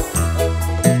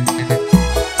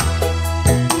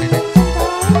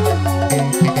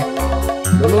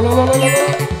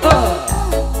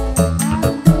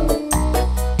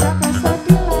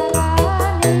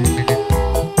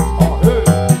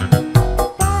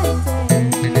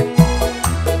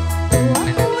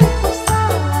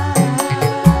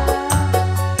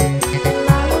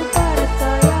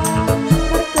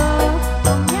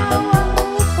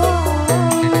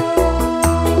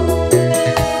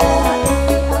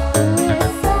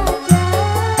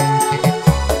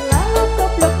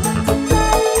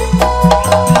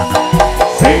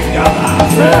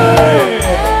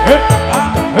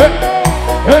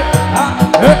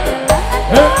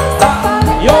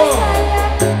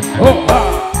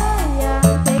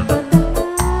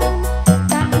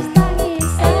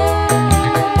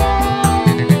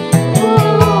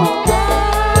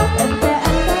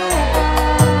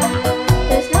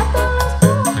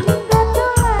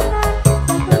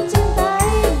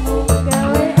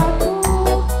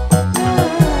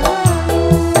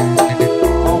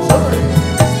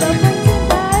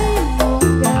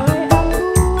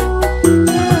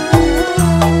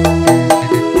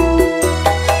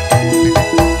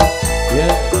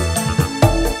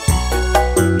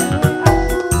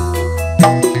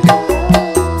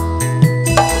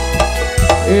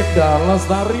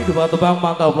 Lestari dua tebang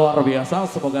mantap luar biasa,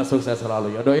 semoga sukses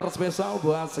selalu ya. Doa spesial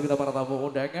buat segenap para tamu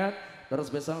undangan dan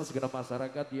spesial segenap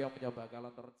masyarakat yang punya bakalan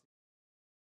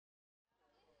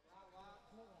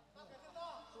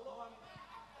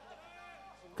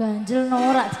ganjel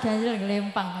norak, ganjel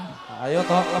gelempang. Ayo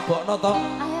toh, lebokno toh.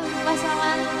 Ayo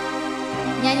pasangan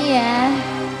nyanyi ya.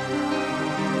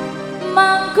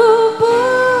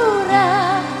 Mangkupura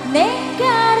ning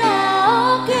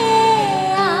karaokean,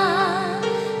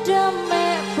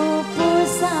 demek pupu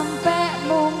sampe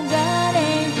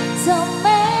munggane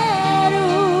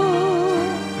Semeru.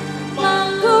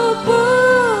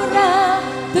 Mangkupura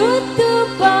tutup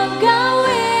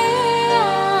penggawean,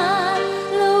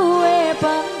 luwe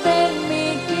penting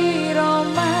mikir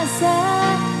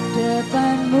masa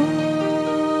depanmu.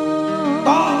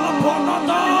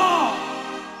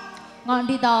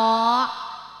 Ngondi tok.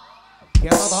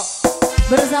 Ya tok.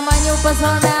 Bersama New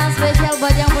Pesona spesial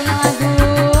buat yang punya lagu.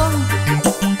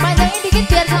 Panjangin dikit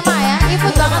biar sama ya,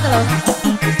 ikut banget loh.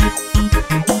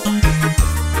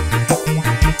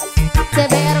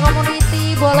 CBR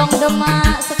Community, Bolong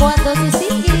Demak, sekuat dosis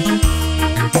tinggi.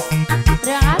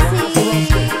 Terima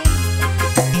kasih.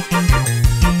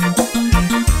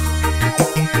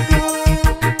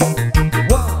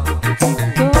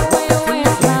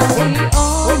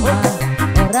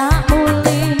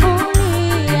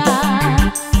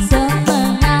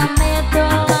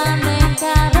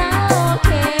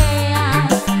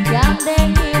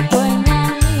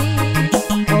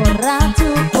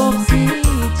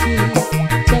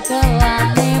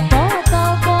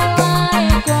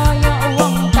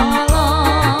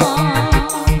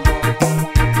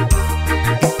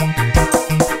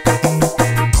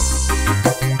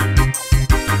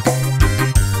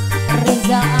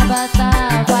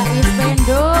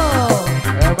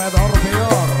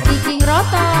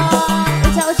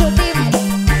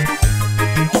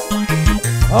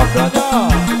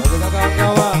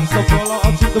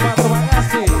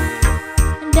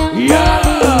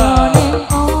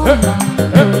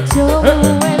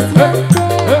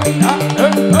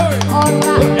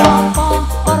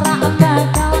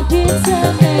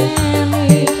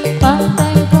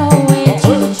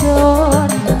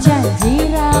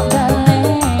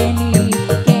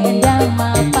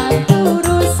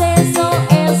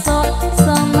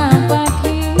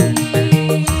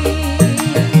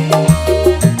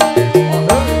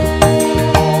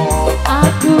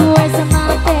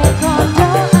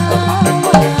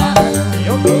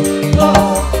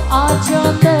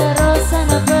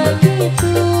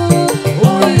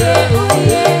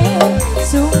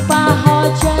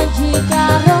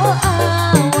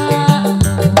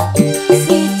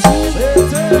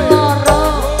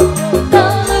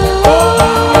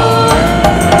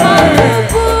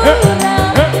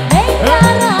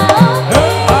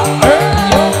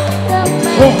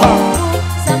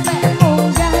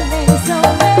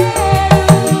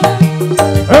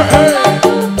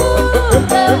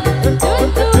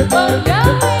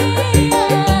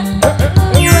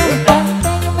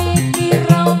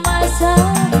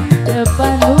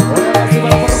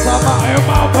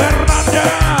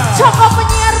 Joko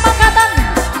penyiar Bakalan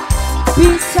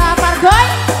bisa Pargoy,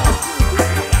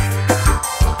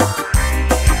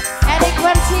 Erik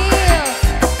Wersil,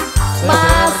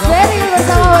 Mas Ferry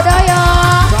bersama Hodoyo,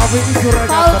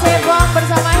 Paul Cebong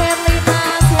bersama Herlina,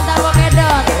 Sinta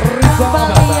Pongedon,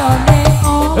 Balione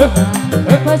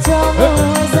bojomu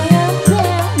sayang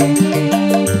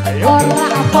Dewi, ora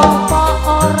apa-apa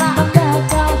ora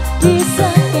bakal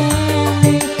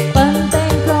disengeni,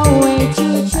 penting kowe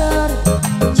jujur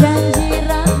janji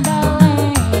ra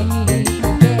baleni,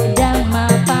 gedang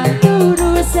mapan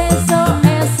turu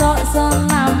esok-esok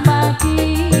senam pagi.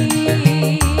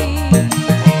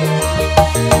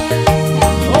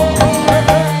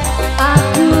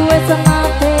 Aku wis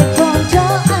nate konco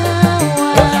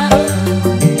awak,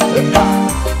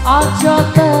 ojo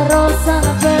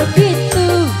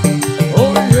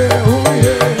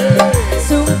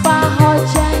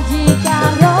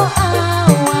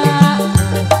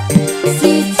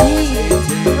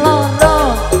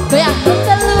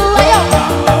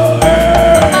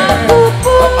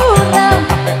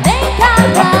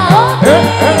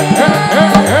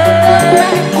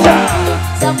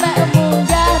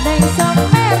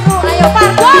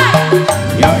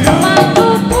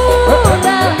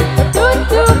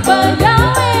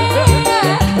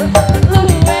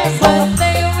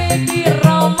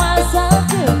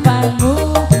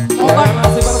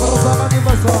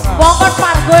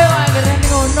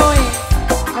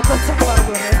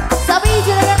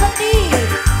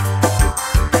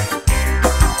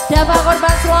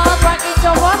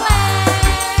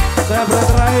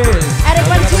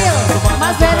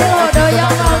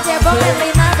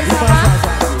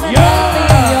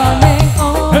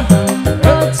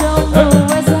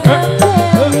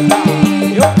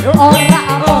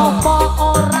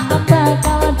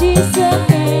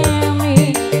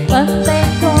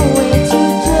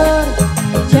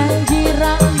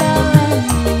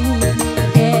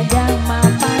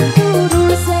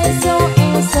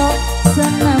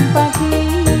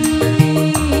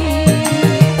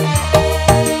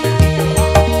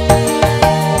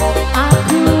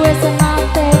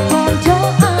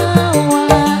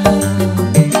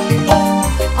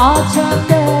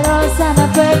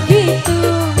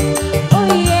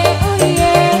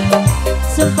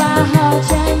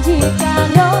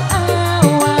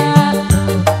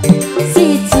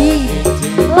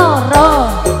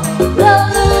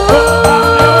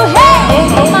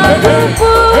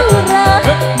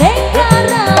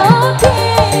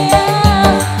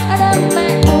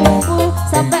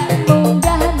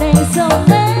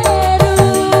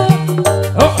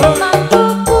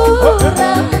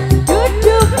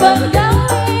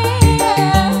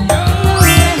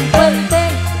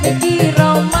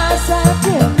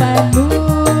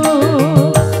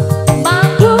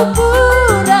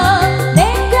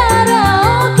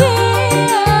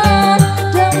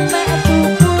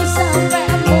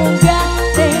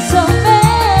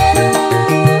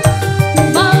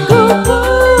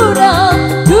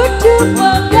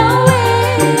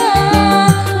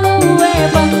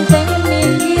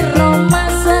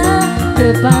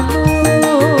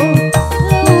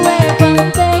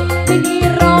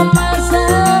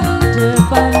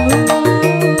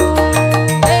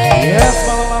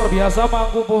biasa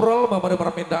Mangku Purul memenuhi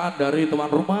permintaan dari tuan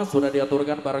rumah sudah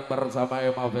diaturkan bareng-bareng sama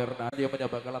Emma Verna, dia punya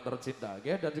Bakalan tercinta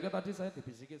ya. Dan juga tadi saya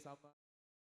dibisiki sama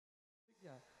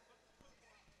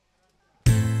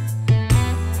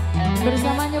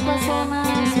Bersamanya Pesona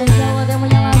spesial buat yang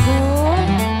punya lagu.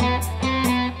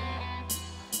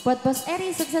 Buat Bos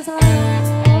Eri sukses selalu.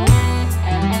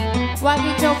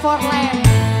 Wagi Joko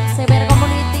Seber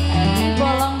Community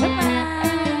Bolong Demak.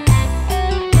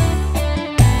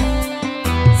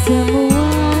 Semua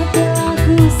telah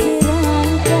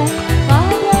kuserahkan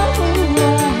padamu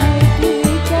wahai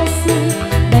kekasih.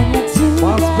 Banyak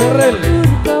sudah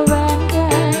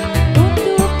berkorbankan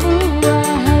untukmu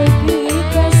wahai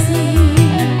kekasih.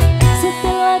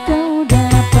 Setelah kau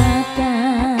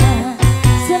dapatkan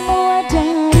semua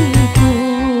dariku,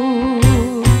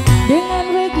 dengan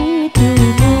begitu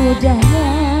mudahnya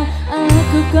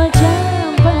aku kau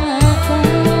campakkan.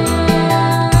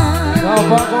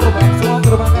 Bapak korban semua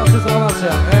terima kasih selamat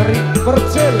siang Erik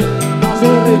Percil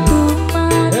Begitu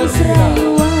manis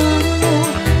rayuanmu,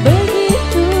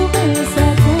 begitu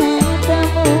besar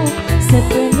katamu,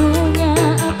 sepenuhnya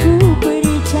aku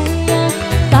percaya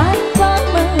tanpa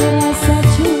merasa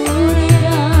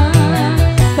curiga.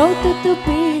 Kau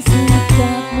tutupi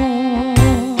sikapmu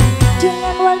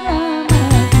dengan warna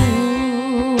madu,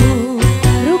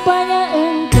 rupanya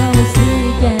engkau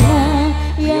serigala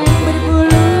yang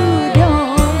berbulu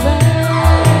domba.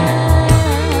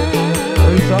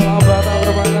 Salam bata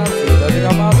terima kasih dan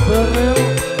juga Mas Beril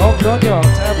Nogdonyok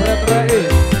Cebret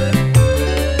Reis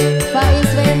Faiz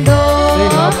Wendo,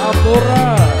 Sihab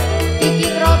Abdurra Kiki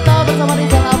Kroto bersama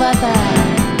Rizal Abata,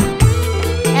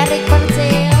 Erik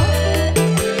Percil,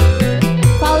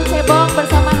 Paul Cebong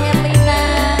bersama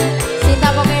Herlina,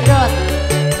 Sinta Komedot,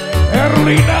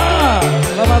 Herlina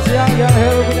selamat siang yang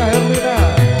punya Herlina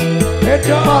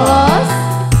Edo Polos,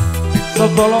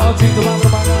 Segolo Oji terima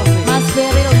kasih Mas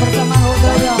Beril bersama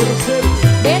Hodoyo, Bersih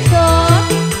Bendo,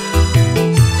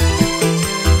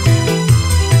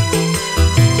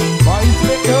 Faiz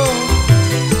Beko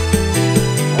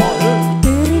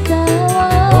tertawa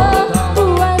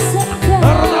puasakan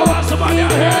tertawa semuanya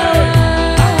hey.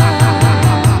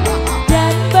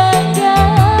 dan bangga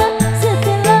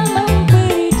setelah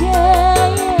mempercaya.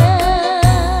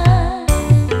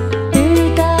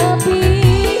 Tetapi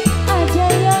ada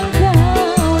yang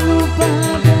kau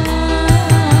lupakan,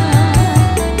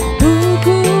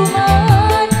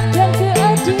 hukuman dan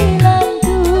keadilan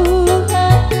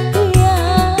Tuhan.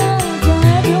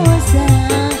 Tiada dosa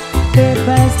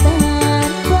bebas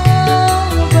tanpa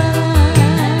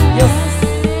Yes. balas.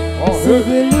 Oh,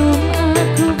 Sebelum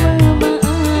aku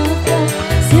memaafkan,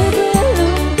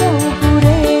 sebelum kau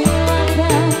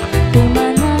kurelakan,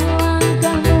 kemana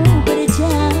langkahmu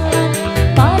berjalan,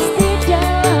 pasti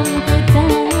dalam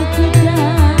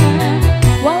ketakutan.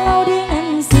 Walau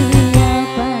dengan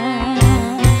siapa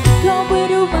kau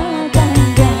berumah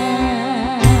tangga,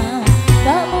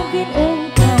 tak mungkin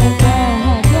engkau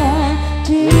bahagia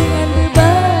dengan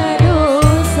berbuat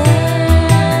dosa.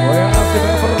 Oh yang asli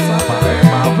bersama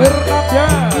Emma Verna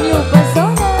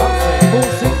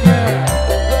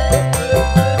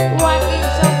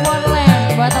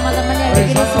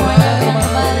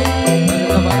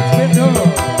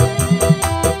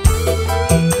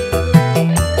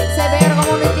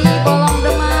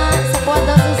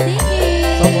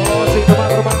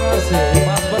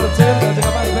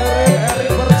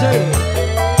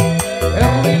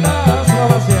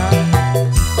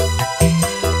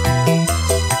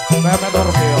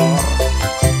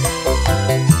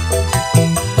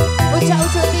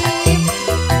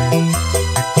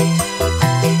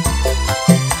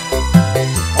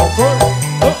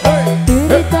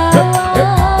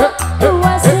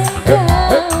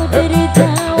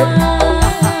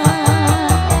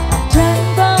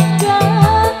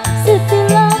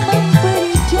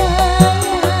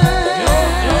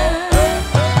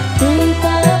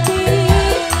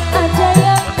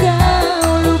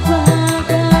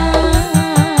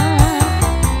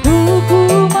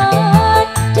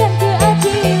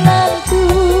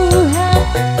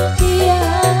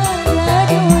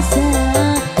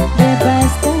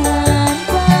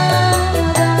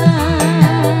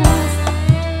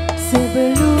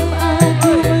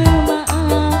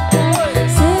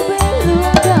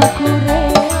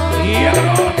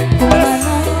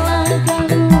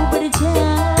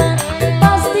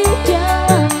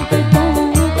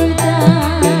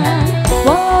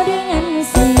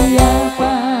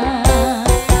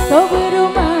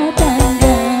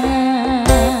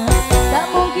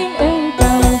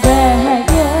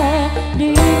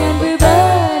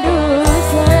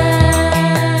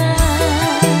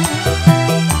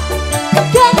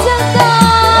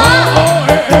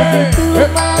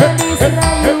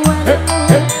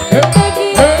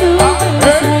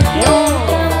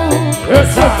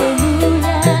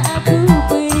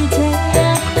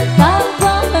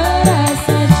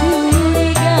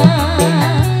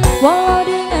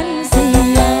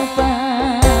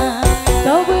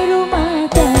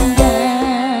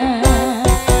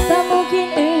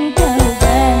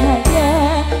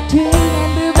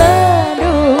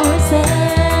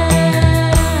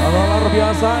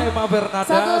Saya Ma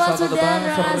Bernada, satu sudah, tebang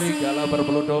terima kasih. serigala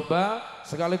berbulu domba.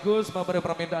 Sekaligus memberi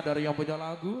permintaan dari yang punya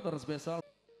lagu terspesial.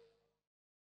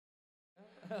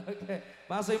 Oke,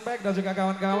 Mas Impact dan juga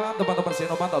kawan-kawan, teman-teman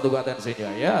Sinoman tak tunggu atensinya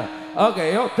ya. Oke,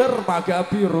 yuk dermaga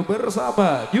biru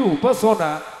bersama New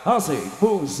Pesona, asik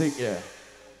musiknya.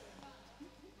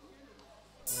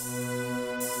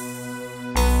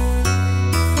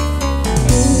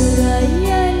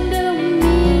 Derayan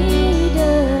demi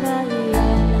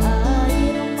derayan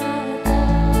air mata,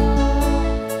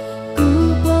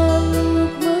 ku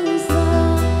peluk mesra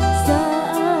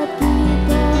saat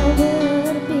kita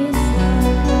berpisah.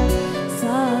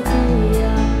 Satu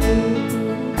yang ku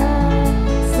cinta,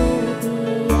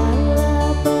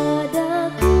 setialah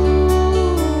padaku.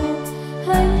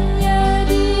 Hanya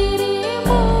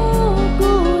dirimu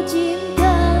ku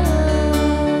cinta.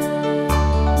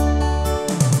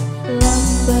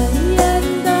 Lambaian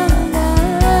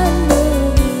tangan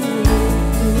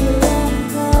mengirim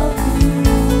langkahku,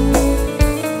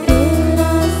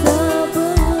 terasa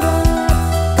berat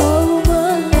kau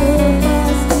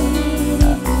melepas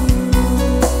diriku.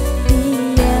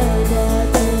 Tiada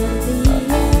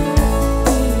terlihat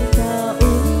kita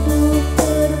untuk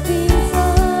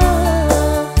berpisah.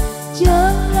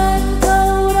 Jangan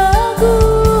kau ragu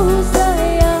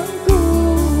sayangku.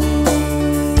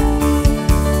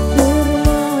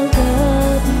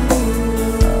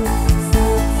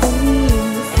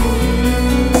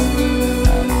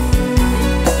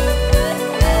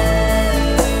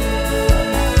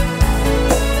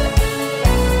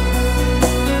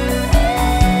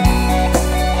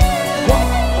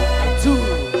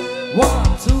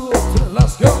 One, two,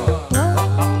 let's go.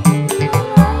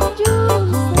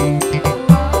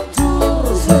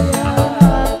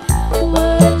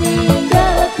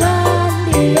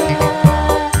 Meninggalkan dia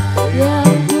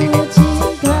yang ku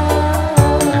cinta,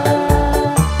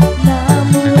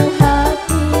 namun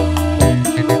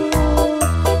hatiku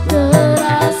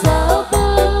terasa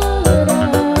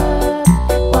berat,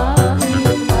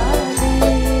 pahit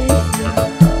manisnya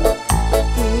ku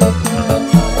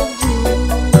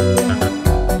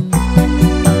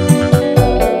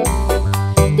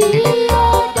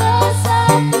tiada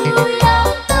satu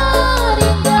yang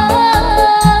terindah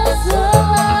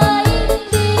selain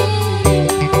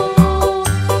dirimu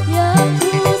yang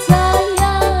ku sayang.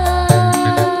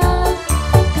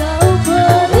 Kau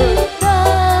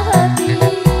berikan hati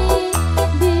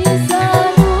di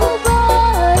sanubariku,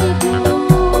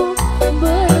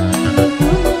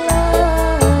 berlimpah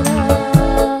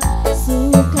lara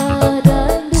suka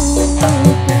dan duka.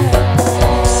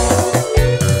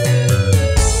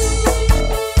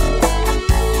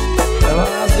 Terima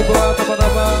kasih buat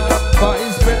teman-teman Pak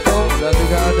Inspektor dan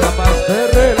juga ada Mas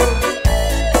Deril.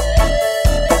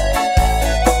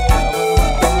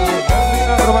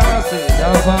 Terima kasih.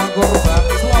 Java Korban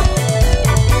Selamat.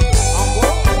 Ambo,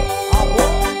 ambo,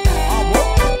 ambo,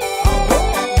 ambo,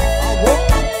 ambo,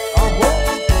 ambo.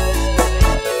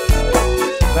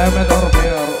 Lemet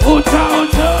Orbier,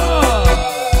 uca-uca.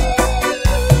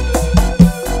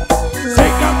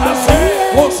 Sikat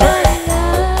asik, musik.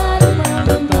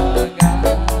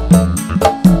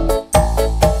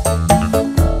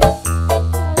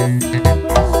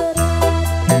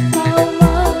 Kau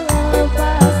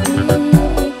melepas diriku.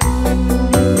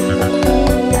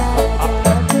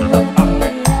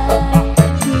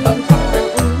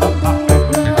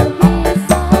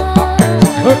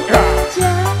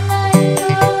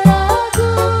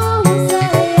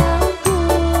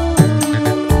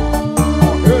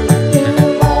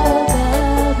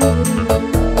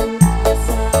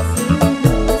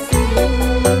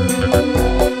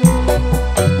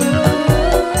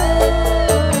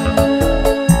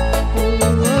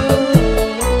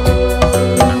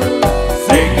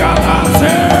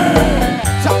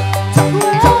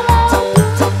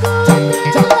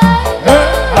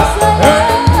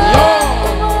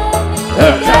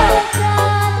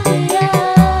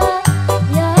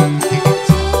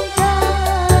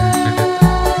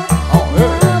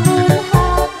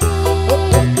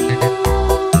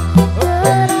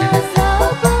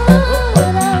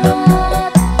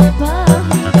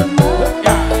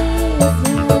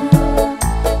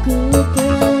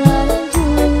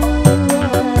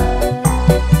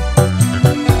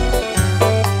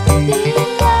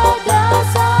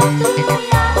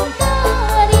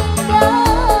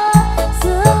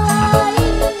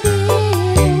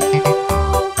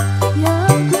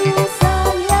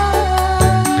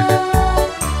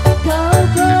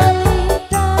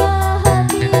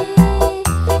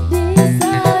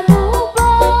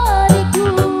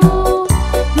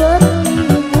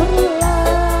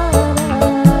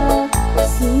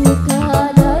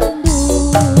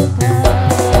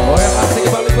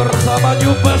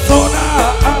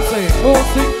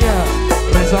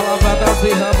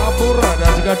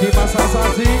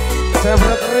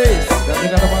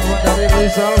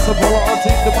 spesial sepuluh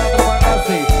ojek Demak, terima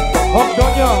kasih. Om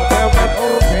Donyong, Demet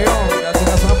Urgeo, dan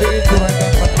juga sampai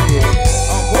curahkan peninggi.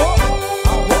 Awo,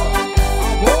 awo,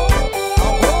 awo, awo,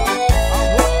 awo,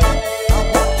 awo.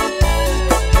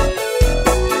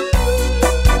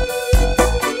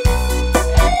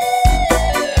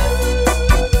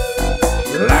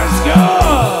 Let's go.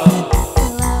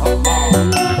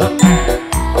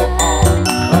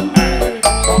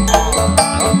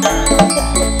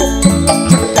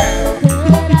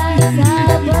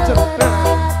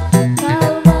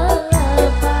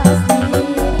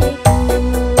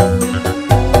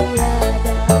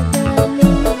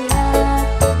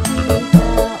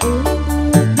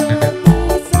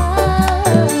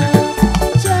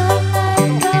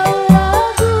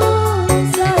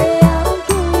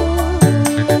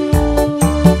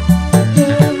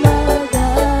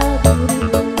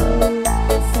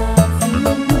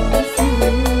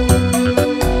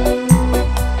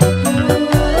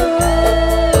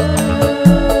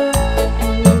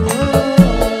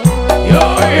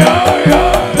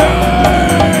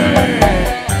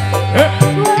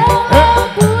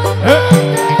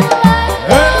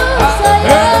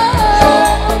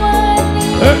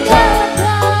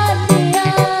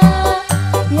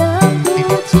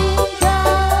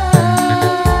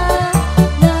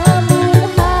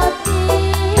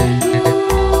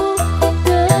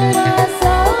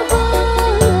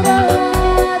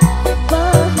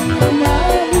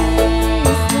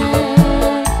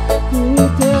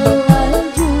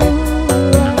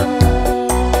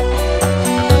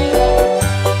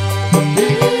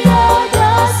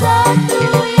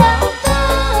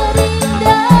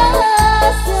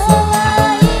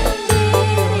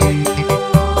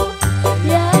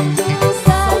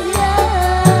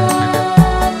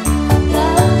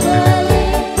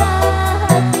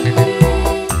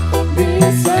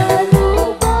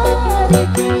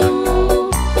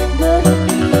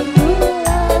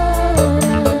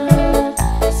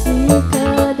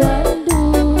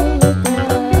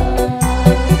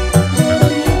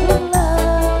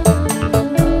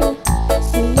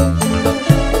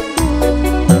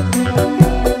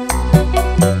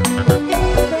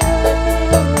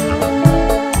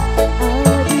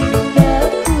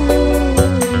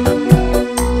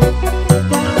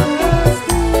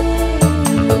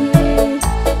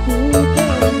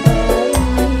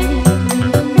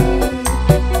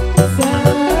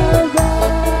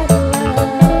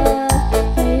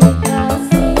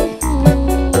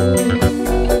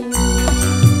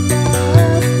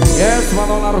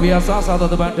 Biasa satu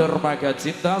teman dermaga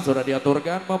cinta sudah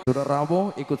diaturkan, sudah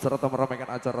rawuh ikut serta meramaikan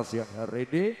acara siang hari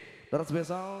ini dan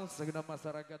spesial segenap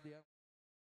masyarakat yang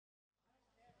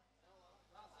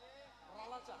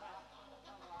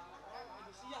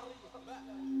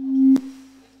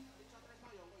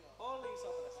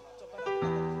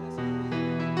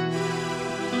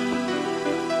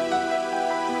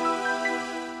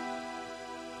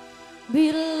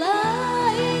bila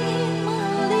ingin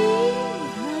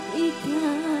melihat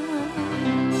ikan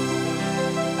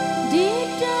di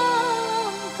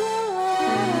dalam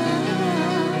kelam,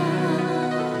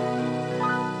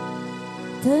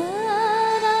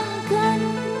 tenangkan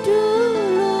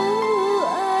dulu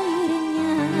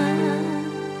airnya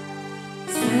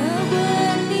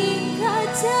sebening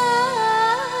kaca.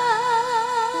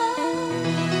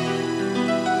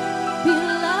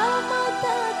 Bila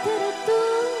mata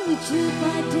tertuju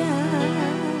pada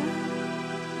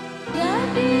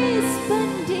gadis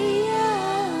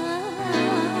pendiam,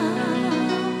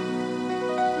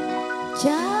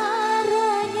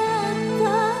 caranya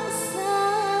tak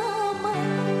sama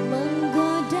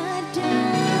menggoda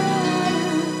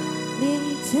darah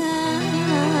bintang.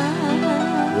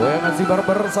 gue masih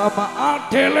bersama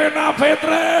Adelena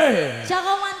Petre,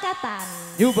 Joko Mankatan,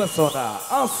 New Pesona,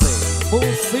 asik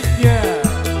musiknya.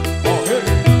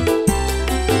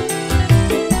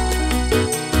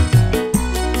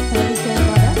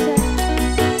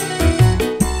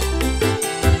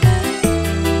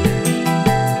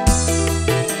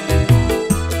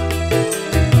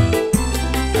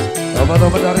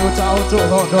 Teman-teman dari Ucau-Ucuk,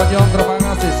 Donyong, terima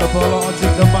kasih. Sebelum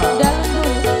ojek Demak. dalam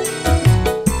dulu.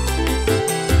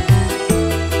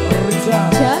 Rizal.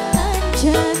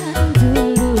 Jangan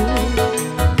dulu,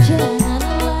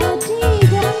 janganlah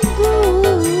diganggu,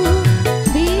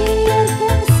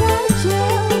 biarkan saja,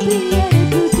 biar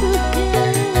duduk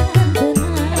dengan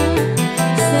tenang.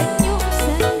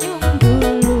 Senyum-senyum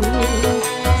dulu,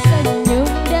 senyum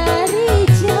dari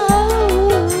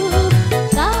jauh.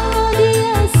 Kalau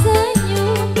dia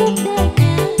senyum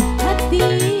tandanya hati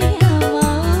mau.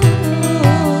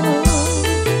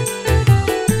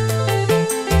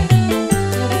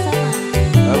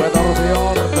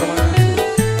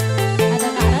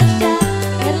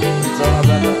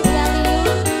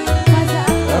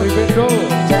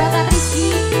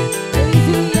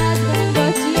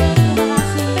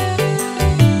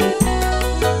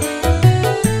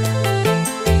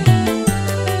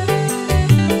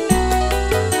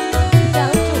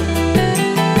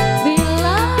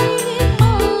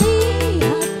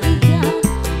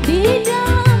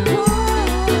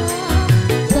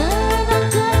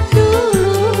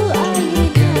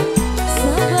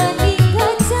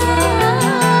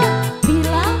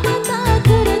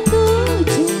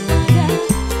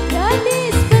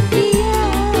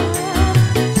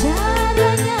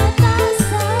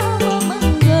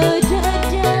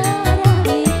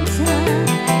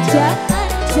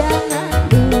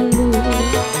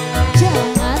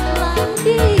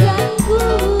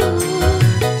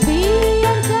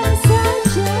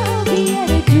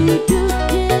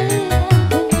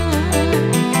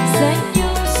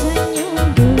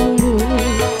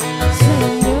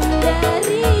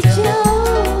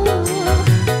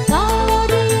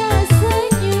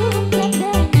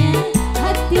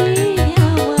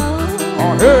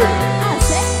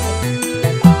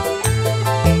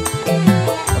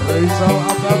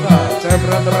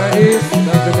 Reis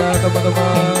dan juga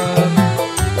teman-teman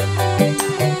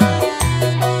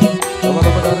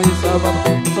dari sahabat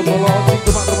sebelah Cik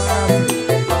Demak, terima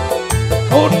kasih.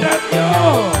 Udatnya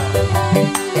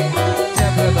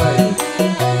Cemretai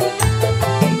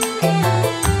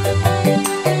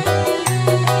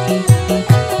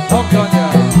pokoknya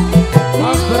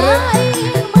Mas Beri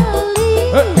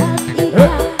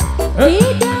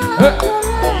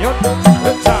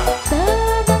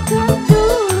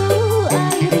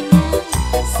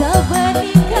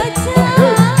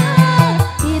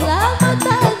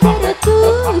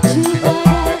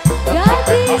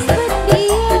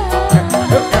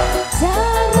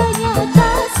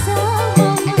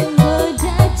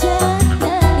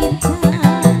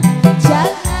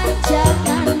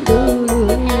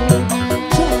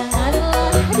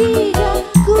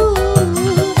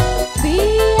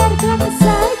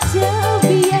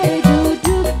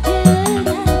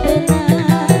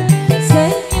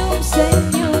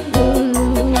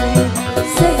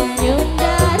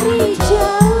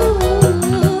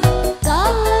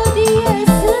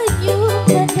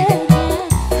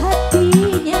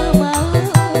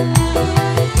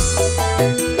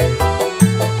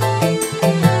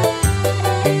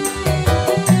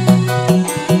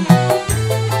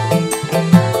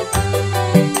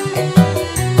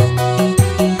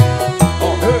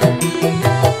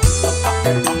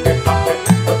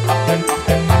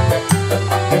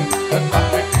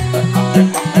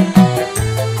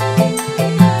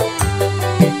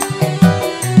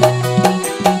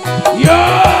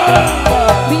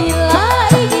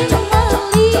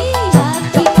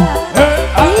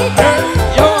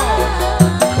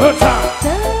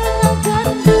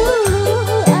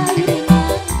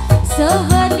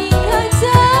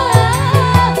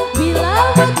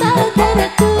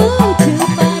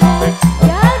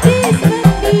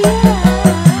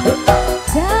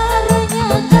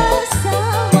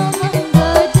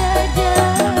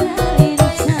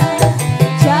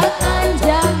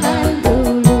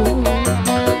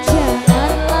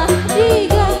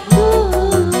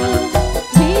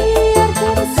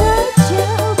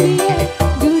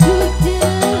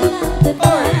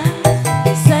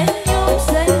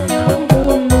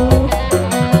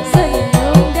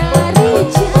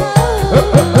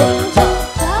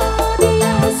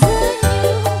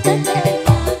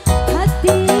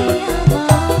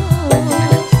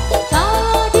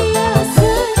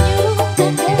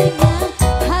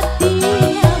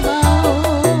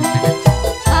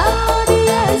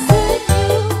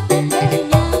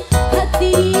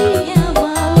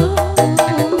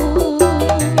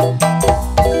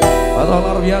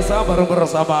biasa bareng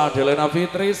bersama Delena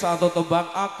Fitri, satu tembang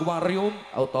akuarium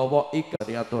atau ikan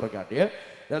diaturkan ya.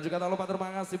 Dan juga tak lupa terima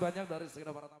kasih banyak dari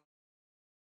segenap para tamu.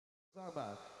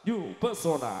 Sahabat, You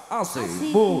Pesona asik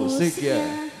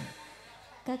musiknya.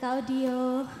 Kakak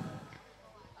Audio.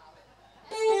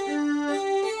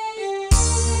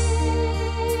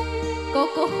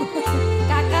 Koko,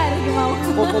 kakak harus mau.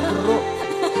 Koko bro.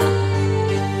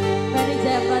 Dari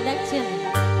Jaya Production.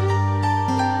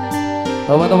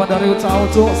 Teman-teman dari Ucau,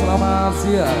 selamat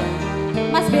siang.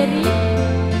 Mas Berry,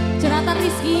 Jonathan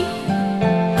Rizky,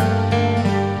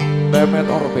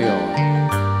 Mehmet Orpeo,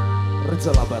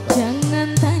 Rizal Abata.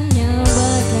 Jangan tanya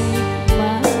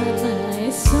bagaimana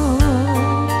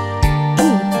esok,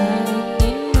 ku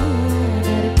ingin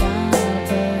menerka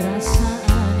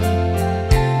perasaan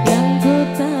yang ku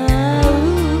tahu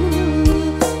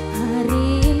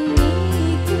hari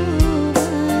ini ku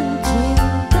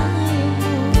mencintaimu,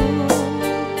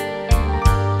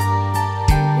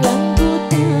 yang ku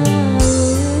tahu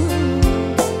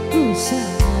ku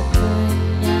sangat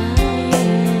menyayangimu.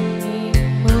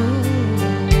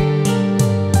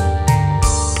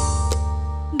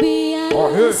 Biar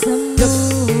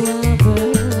semua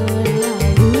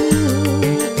berlalu,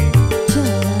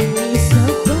 jalani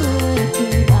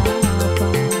seperti apa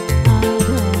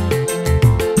adanya.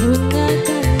 Bunga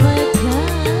kan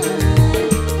mekar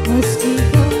meski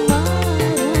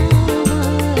kemarau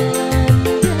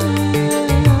melanda.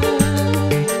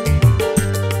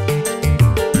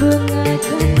 Bunga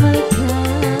kan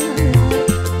mekar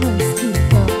meski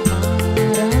kemarau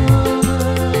melanda.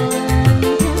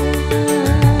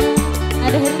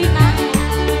 Ada Herlina.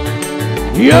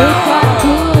 Ya.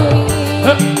 Aku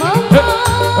ingin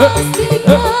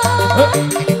memastikan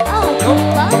aku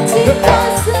cinta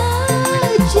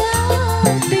sejatimu.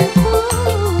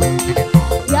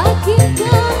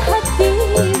 Yakinkan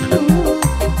hatimu,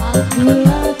 aku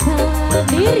akan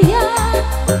dirinya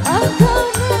akan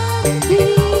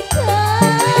nantikan.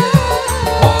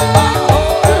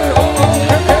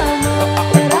 Bila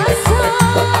merasa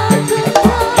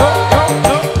tetap,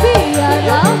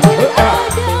 biarlah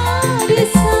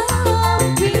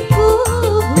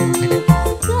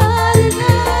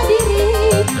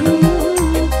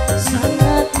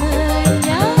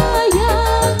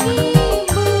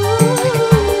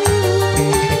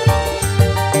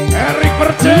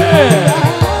percaya.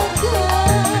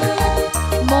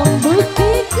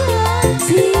 Membuktikan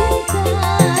cinta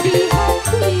di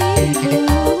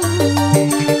hatimu.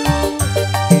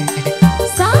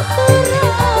 Satu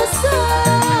rasa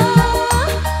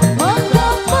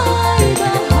menggapai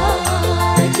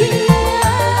bahagia.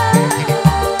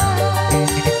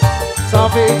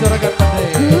 Sampai juragan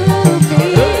pening.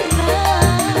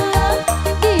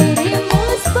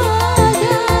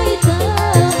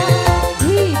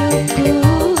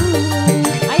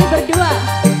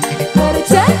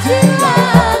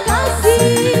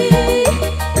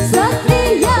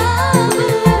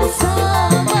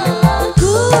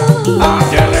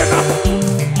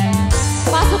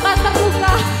 Pasukan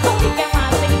terluka, ikan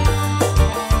mati.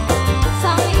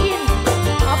 Samiin,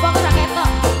 apa kena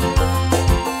ketok?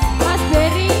 Mas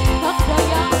Berry, hak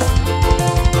dayang.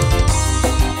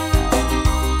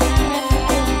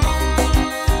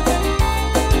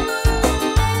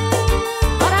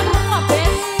 Orang rumah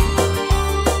bes.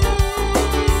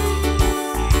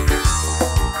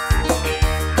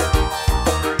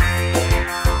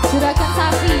 Juragan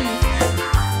sapi.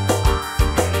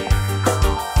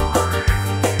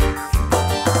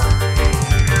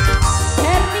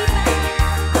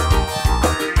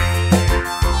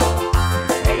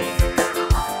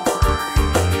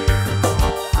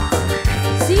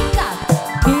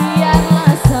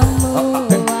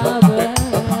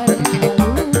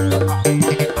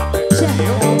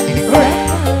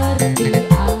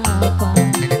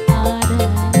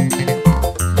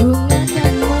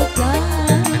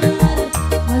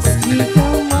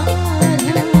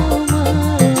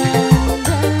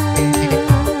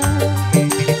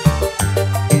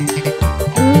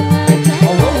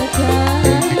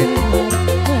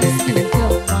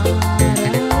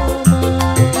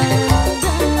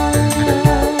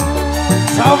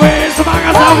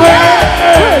 Semangat sampai.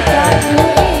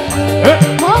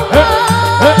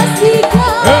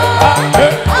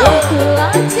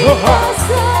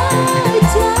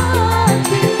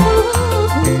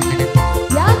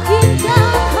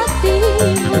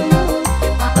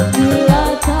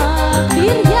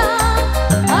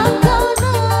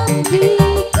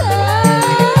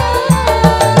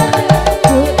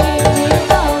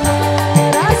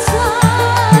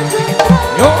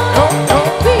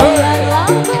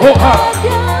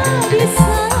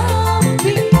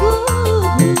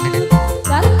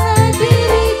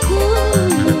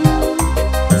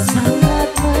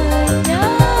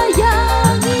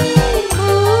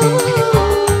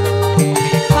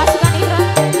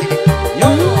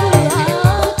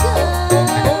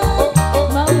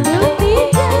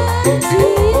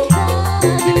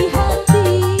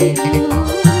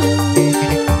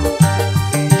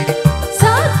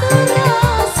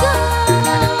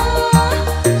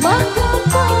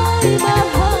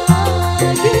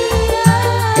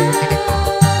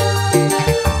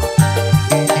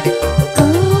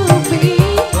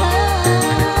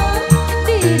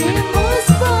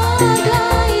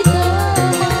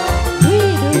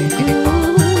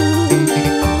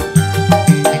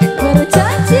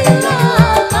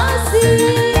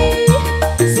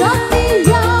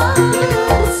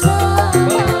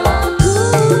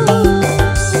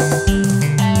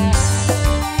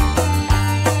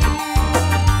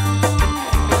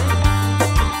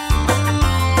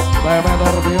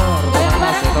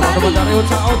 Teman-teman dari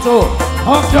Uca Oco,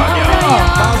 Hokjonya,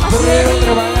 Mas Beril,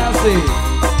 terima kasih.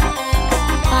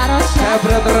 Saya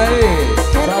Bretrai,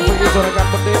 Safi Juragan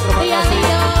Petir, terima kasih.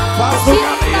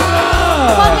 Pasukan Ira,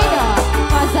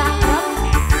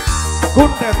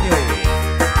 Kuntetnya,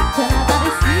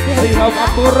 Sihab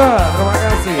Ampura, terima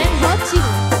kasih.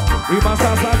 Ima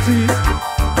Sasaji,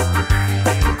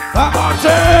 Pak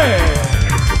Oce,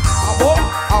 Abo,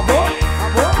 Abo,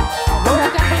 Abo, Abo,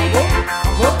 Abo,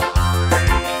 Abo.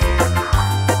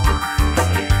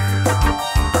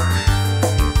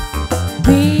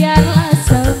 Biarlah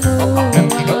semua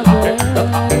berlalu.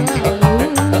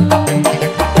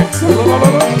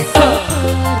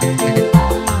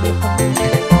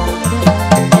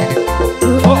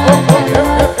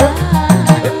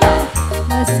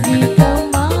 Meski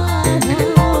kemarau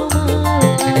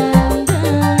melanda.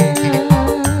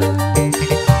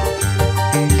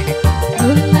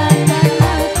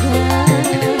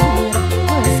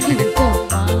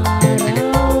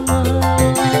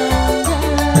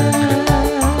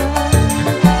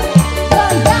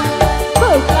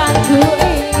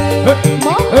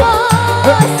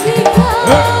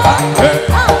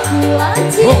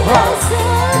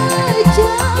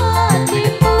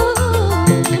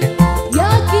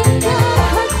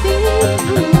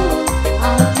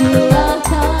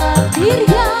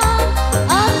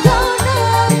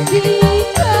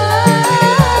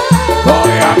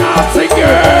 asik.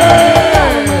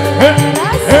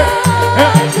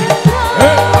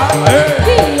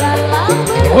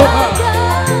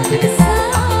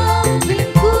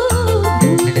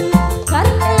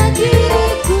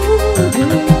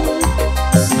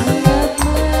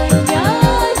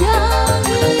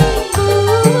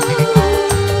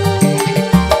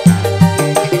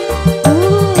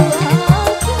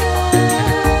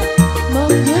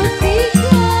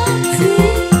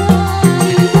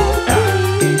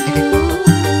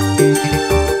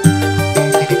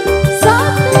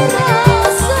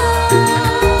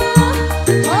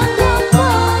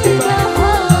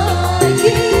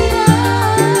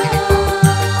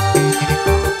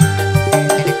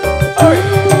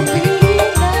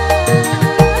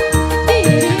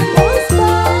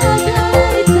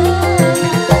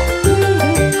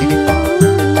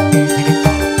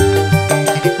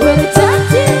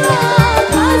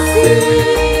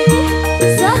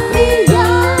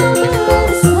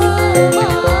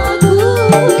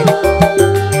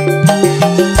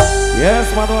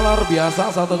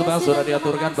 Biasa satu tebang sudah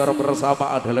diaturkan bareng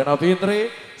bersama Adelena Fitri.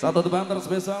 Satu tebang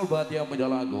terspesial buat yang punya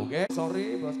lagu. Oke,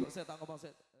 sorry bos set ngomong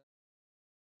set.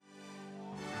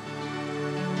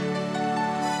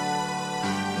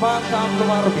 Mantap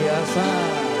luar biasa.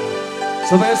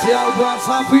 Spesial buat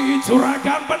Sapi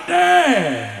Juragan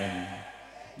Pendek.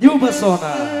 New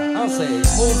Pesona, asik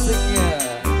musiknya.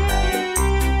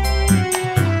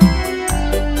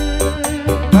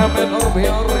 Amin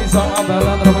Orbior Rizal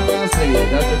Bakalan terima kasih.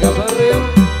 Dan juga Beril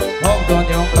Hong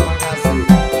Donyong terima kasih.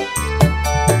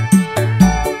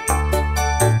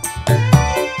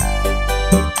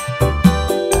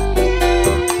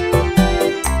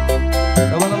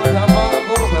 Teman-teman Java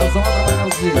Korban semua terima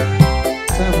kasih.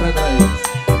 Saya Fred Reyes.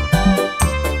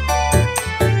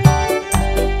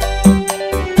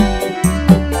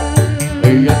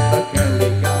 Iya tak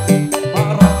kali-kali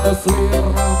marah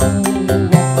keseliramu.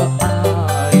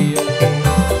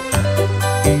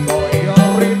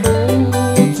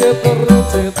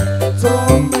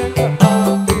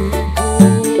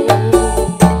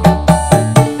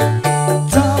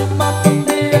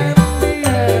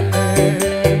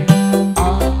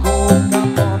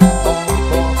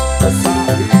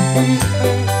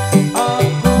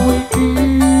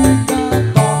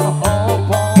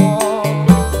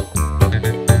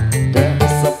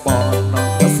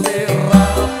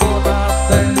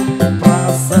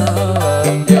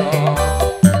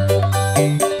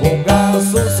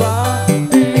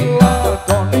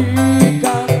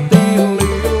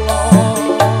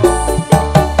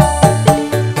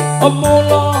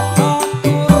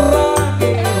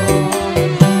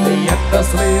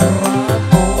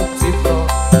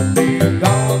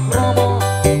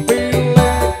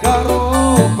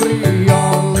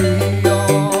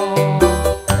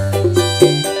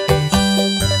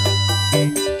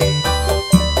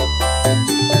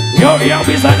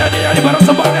 Yang bisa nyanyi bareng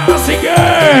semuanya asik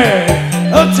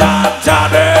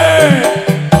jajane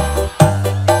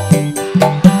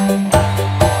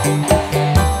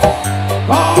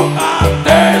kok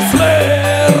ate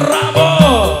seliramu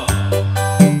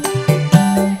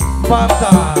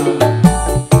mantap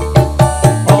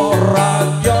orang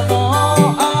yono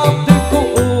atiku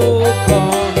uga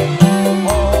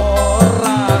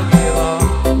orang kira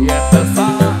yen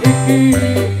saiki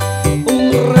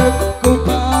uripku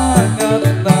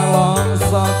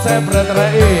Fred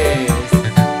Reyes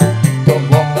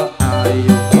ngomong ke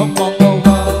ayu ngomong ke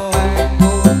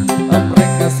walengku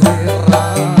mereka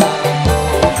seliramu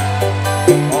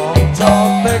ojo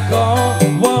teko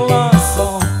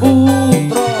welaso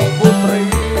putra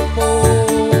putrimu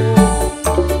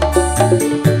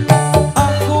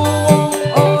aku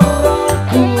ora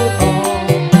kuno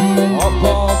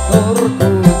apa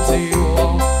turku jiwa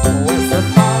wis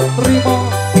tak trimo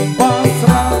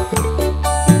pasrah.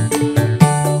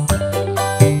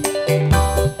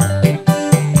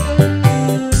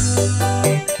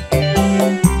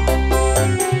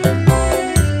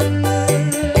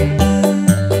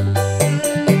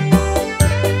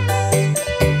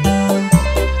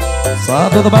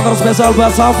 Satu teman terspesial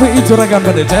buat Safi Juragan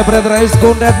Pendek Fred Reyes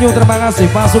Kundet New terima kasih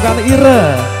pasukan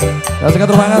Ira. Dan juga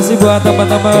terima kasih buat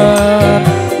teman-teman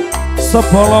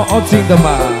Sepolo Ojing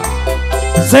Demak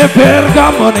Seber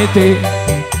Community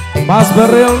Mas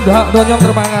Beril Dak Donyong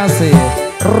terima kasih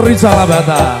Rizal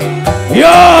Abata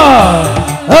yo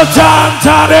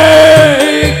jancane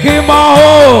iki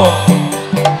mau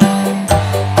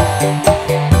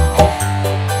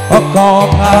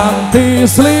kok nganti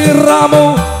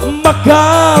sliramu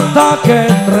megatake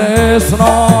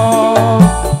tresno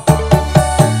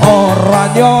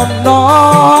ora nyono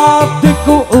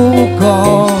atiku uga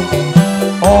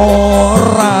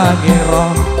ora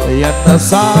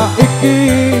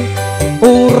saiki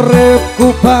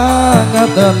uripku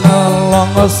banget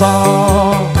nelongso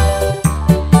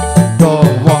do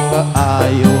wong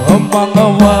ayu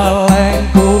omong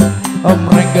welengku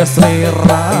mrengges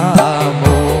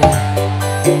sliramu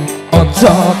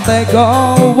aja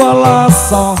tega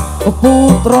welaso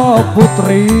putra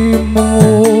putrimu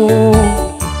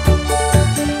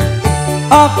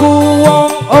aku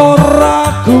wong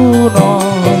ora guna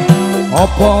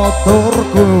apa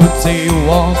turku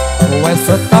jiwa wis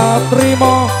tak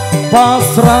trima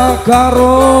pasrah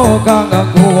karo kang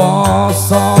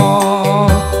kuwasa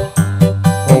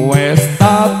wis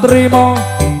tak trima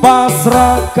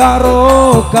pasrah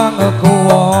karo kang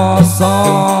kuwasa.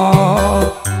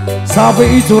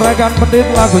 Sapi Juragan Pendit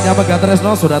lagunya Megah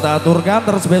Tresno sudah tak aturkan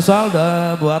terspesial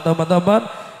dan buat teman-teman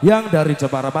yang dari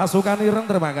Jepara Pasukan Ireng,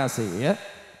 terima kasih ya.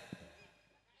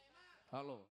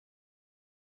 Halo.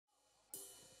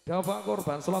 Bapak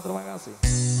Korban selamat terima kasih.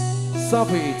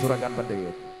 Sapi Juragan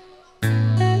Pendit.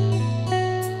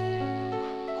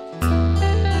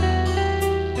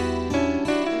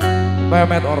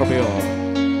 Mehmet Orbio.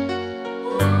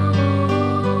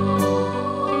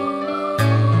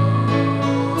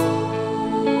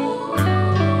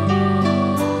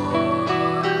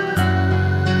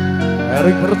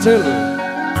 Erik Percil.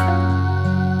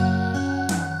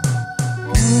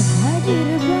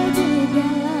 Hadir bagai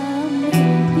dalam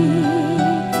mimpi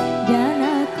dan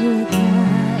aku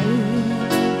tak ingin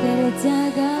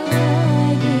terjaga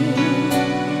lagi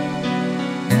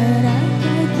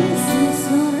merangkai kisah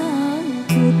seorang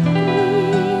putri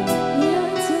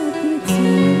yang jatuh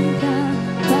cinta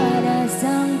pada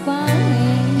sang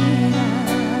pangeran.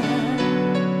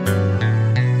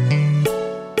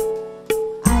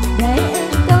 Andai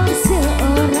engkau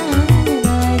seorang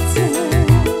raja,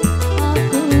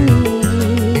 aku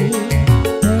ingin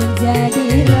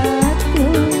menjadi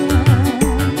ratunya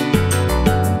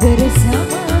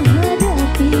bersama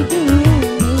hadapi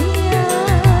dunia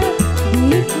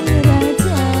di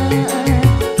kerajaan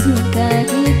cinta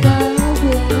kita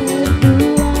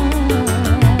berdua.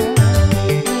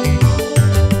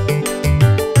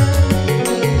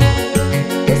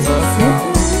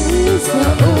 Sekali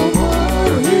seumur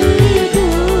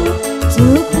hidup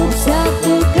cukup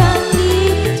satu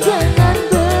kali, jangan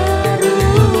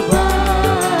berubah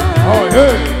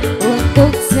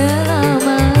untuk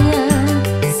selamanya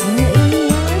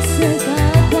seia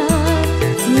sekata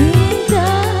cinta.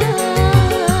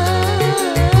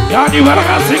 Jadi barang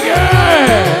asik ya.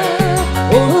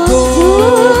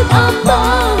 Untuk apa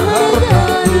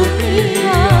harga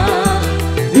dunia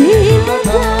bila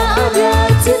tak ada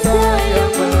cinta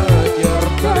yang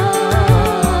menyertai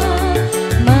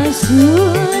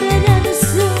masyhur dan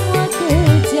semua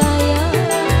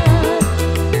kejayaan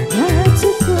tak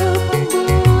cukup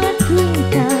membuat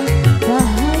kita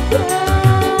bahagia.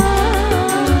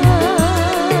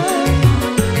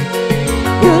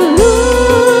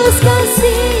 Tulus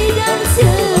kasih dan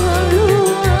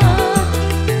selaluan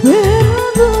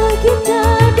berlabuh kita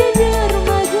di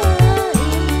dermaga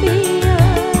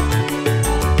impian,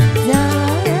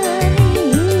 jalani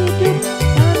hidup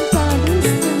tanpa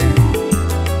dusta,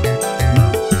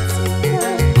 cinta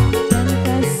dan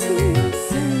kasih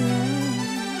sayang.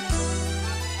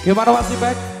 Gimana Mas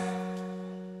Ipek?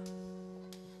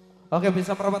 Oke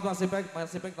bisa merapat Mas Ipek, Mas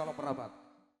Ipek tolong merapat.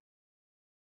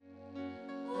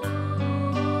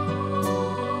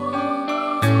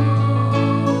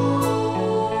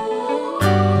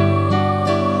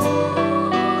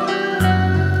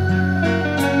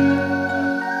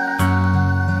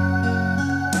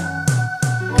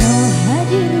 Kau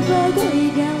hadir bagai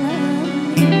dalam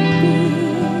mimpi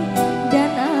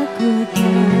dan aku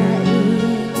tak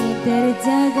ingin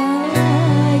terjaga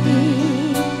lagi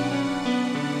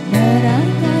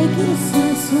merangkai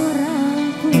kisah seorang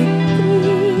putri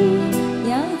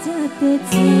yang jatuh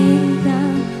cinta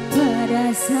pada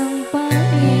sang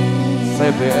pangeran.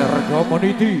 CBR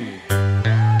Community.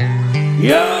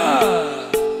 Ya.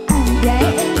 Andai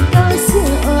engkau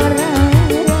seorang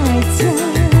raja,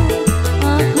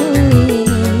 aku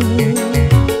ingin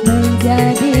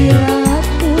menjadi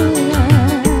ratunya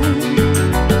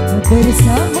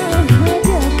bersama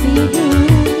hadapi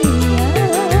dunia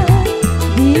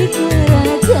di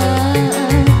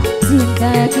kerajaan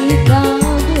cinta kita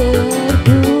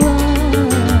berdua.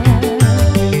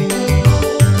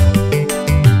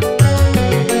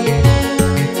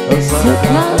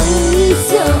 Sekali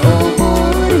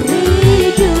seumur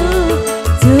hidup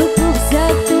cukup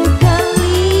satu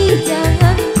kali,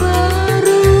 jangan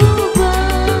berubah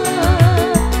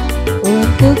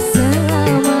untuk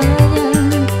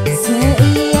selamanya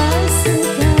seia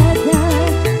sekata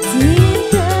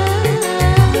cinta.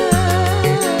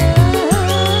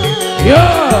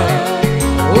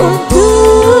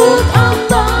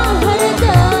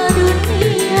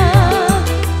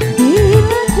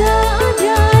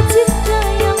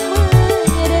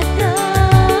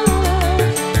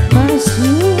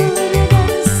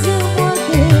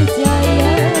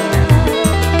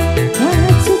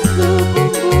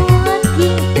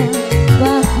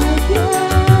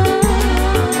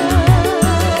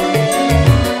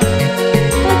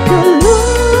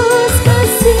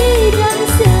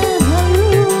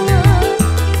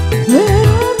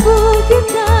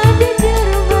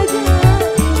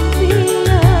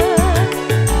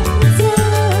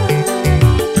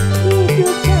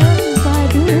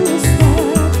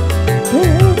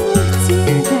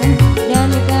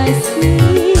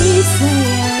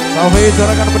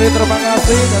 Bicarakan beri terima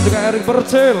kasih dan juga Erik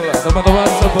Percil, teman-teman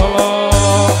sebelum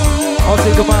Osi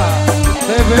Demak,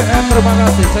 CBR terima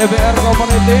kasih, CBR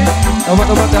Community,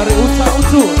 teman-teman dari Uca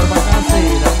Ucu terima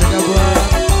kasih dan juga buat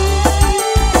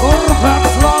Korban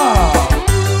Slam,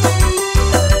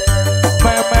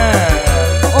 Memer,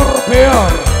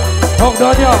 Orbeor,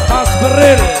 Hongdonya, Mas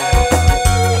Beril.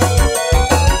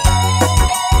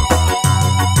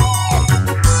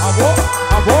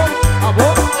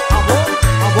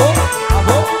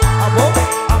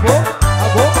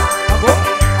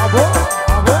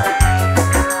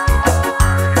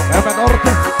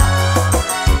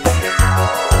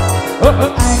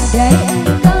 Andai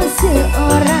engkau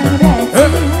seorang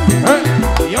rajin,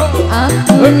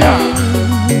 aku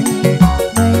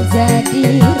menjadi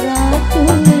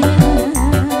ratunya,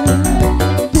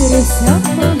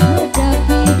 bersama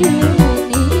hadapi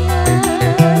dunia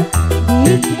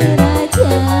di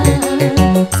kerajaan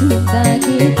cinta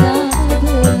kita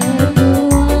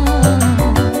berdua.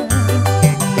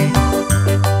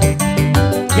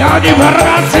 Jadi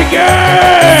bareng asik ya.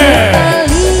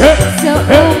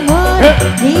 Seumur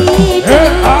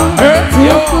hidup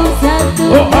cukup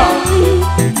satu kali,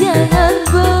 jangan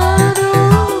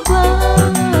berubah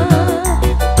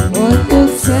untuk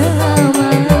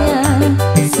selamanya,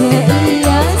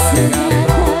 seia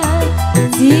sekata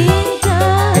cinta.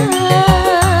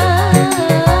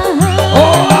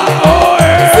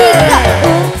 Sikap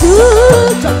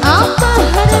untuk apa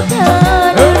harta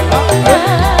dunia,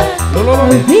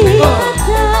 bila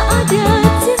tak ada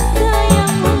cinta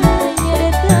yang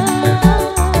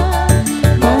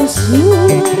masyhur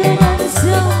dan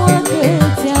semua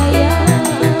kejayaan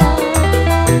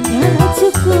tak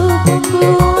cukup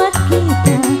membuat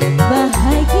kita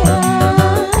bahagia.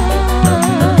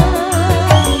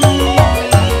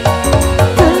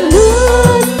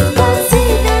 Tulus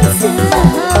kasih dan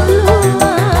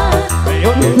sehaluan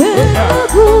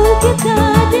berlabuh kita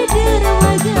di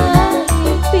dermaga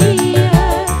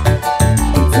impian,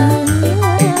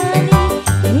 menjalani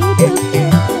hidup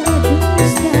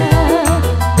berdusta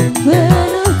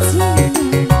penuh cinta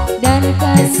dan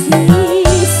kasih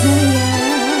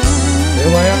sayang.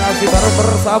 Dewa yang ngasih bareng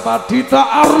bersama Dita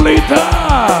Arlita.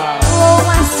 Oh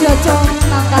Mas Joko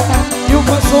angkatan. Yuk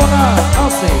Pesona,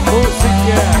 asik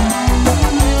musiknya.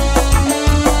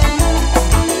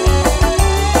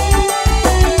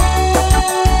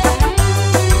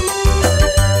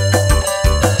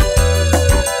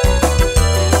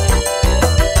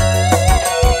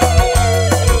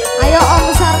 Ayo Om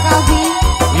Sarkavi.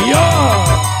 Iya.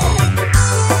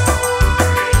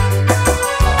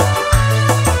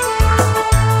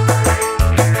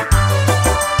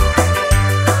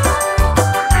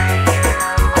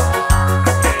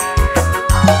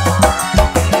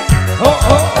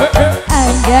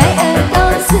 Andai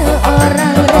engkau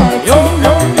seorang rajin,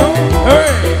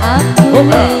 aku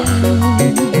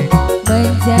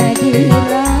menjadi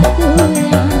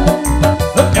ratunya,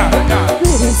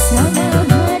 bersama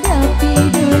hadapi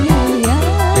dunia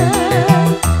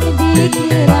di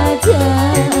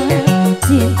kerajaan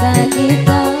cinta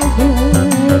kita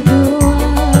berdua.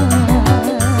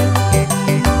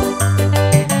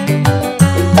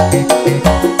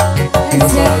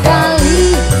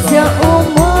 Sekali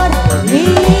seumur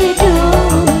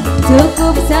hidup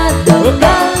cukup satu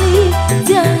kali,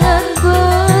 jangan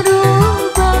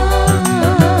berubah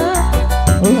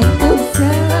untuk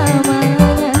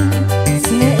selamanya,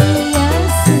 seia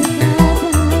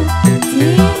sekata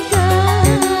cinta.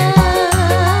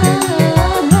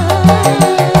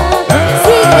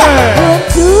 Sikap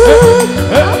untuk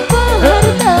apa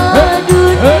harta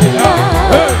dunia,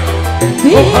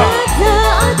 bila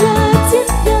tak ada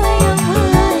cinta yang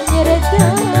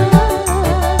menyertai,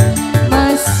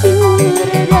 masyhur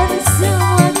dan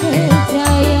semua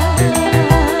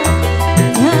kejayaan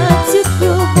tak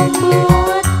cukup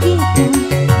membuat kita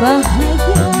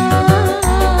bahagia.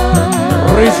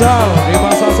 Rizal di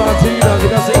masa saji dan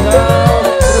juga singgah.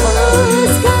 Terima kasih.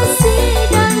 Tulus kasih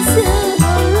dan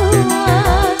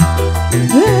sehaluan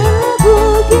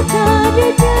berlabuh kita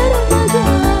di dermaga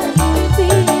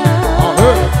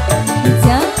impian,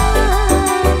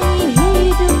 jalani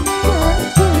hidup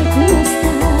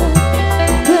berdusta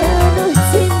penuh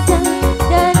cinta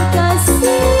dan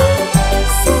kasih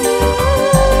sayang.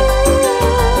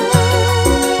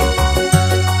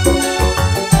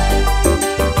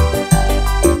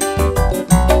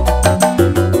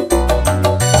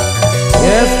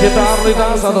 Yes, kita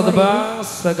Arlita satu tebang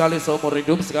sekali seumur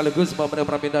hidup sekaligus pemenang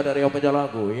praminta dari yang punya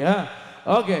lagu ya.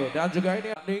 Oke, dan juga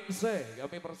ini Ningsih,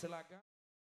 kami persilakan.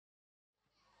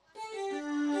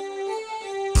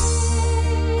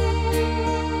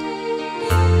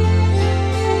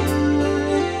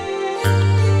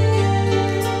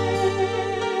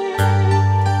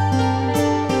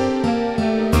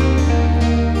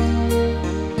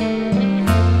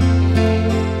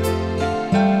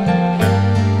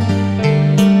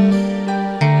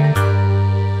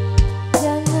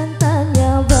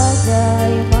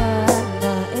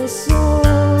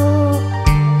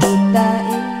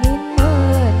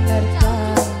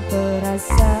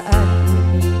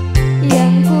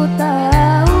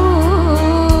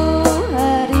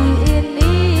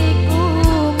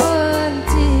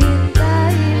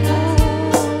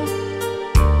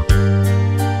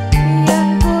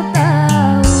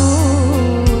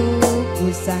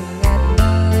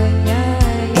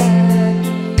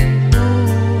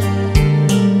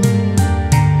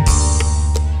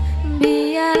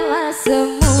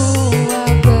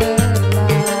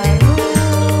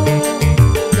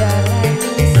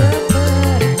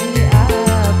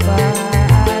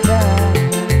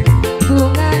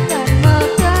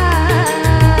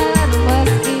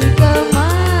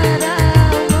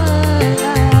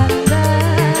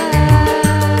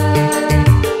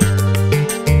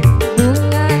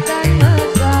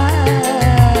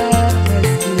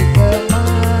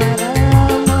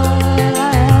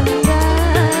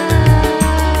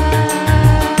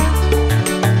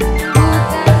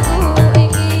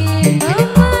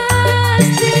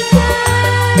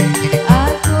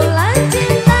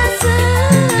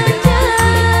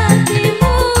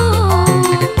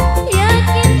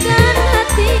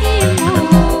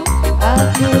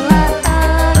 Akulah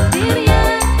takdir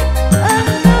yang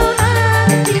engkau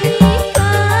nantikan.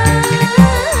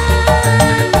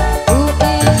 Ku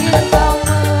ingin kau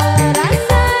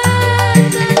merasa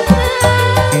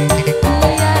tenang,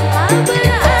 biarlah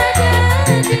berada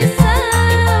di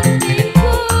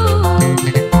sampingku,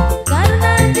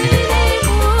 karena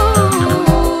dirimu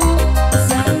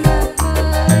sangat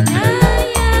menyayangiku.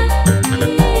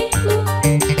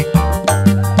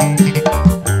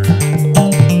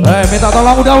 Minta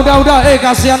tolong, udah,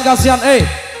 kasihan, kasihan,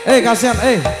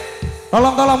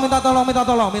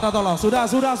 tolong, minta tolong, sudah.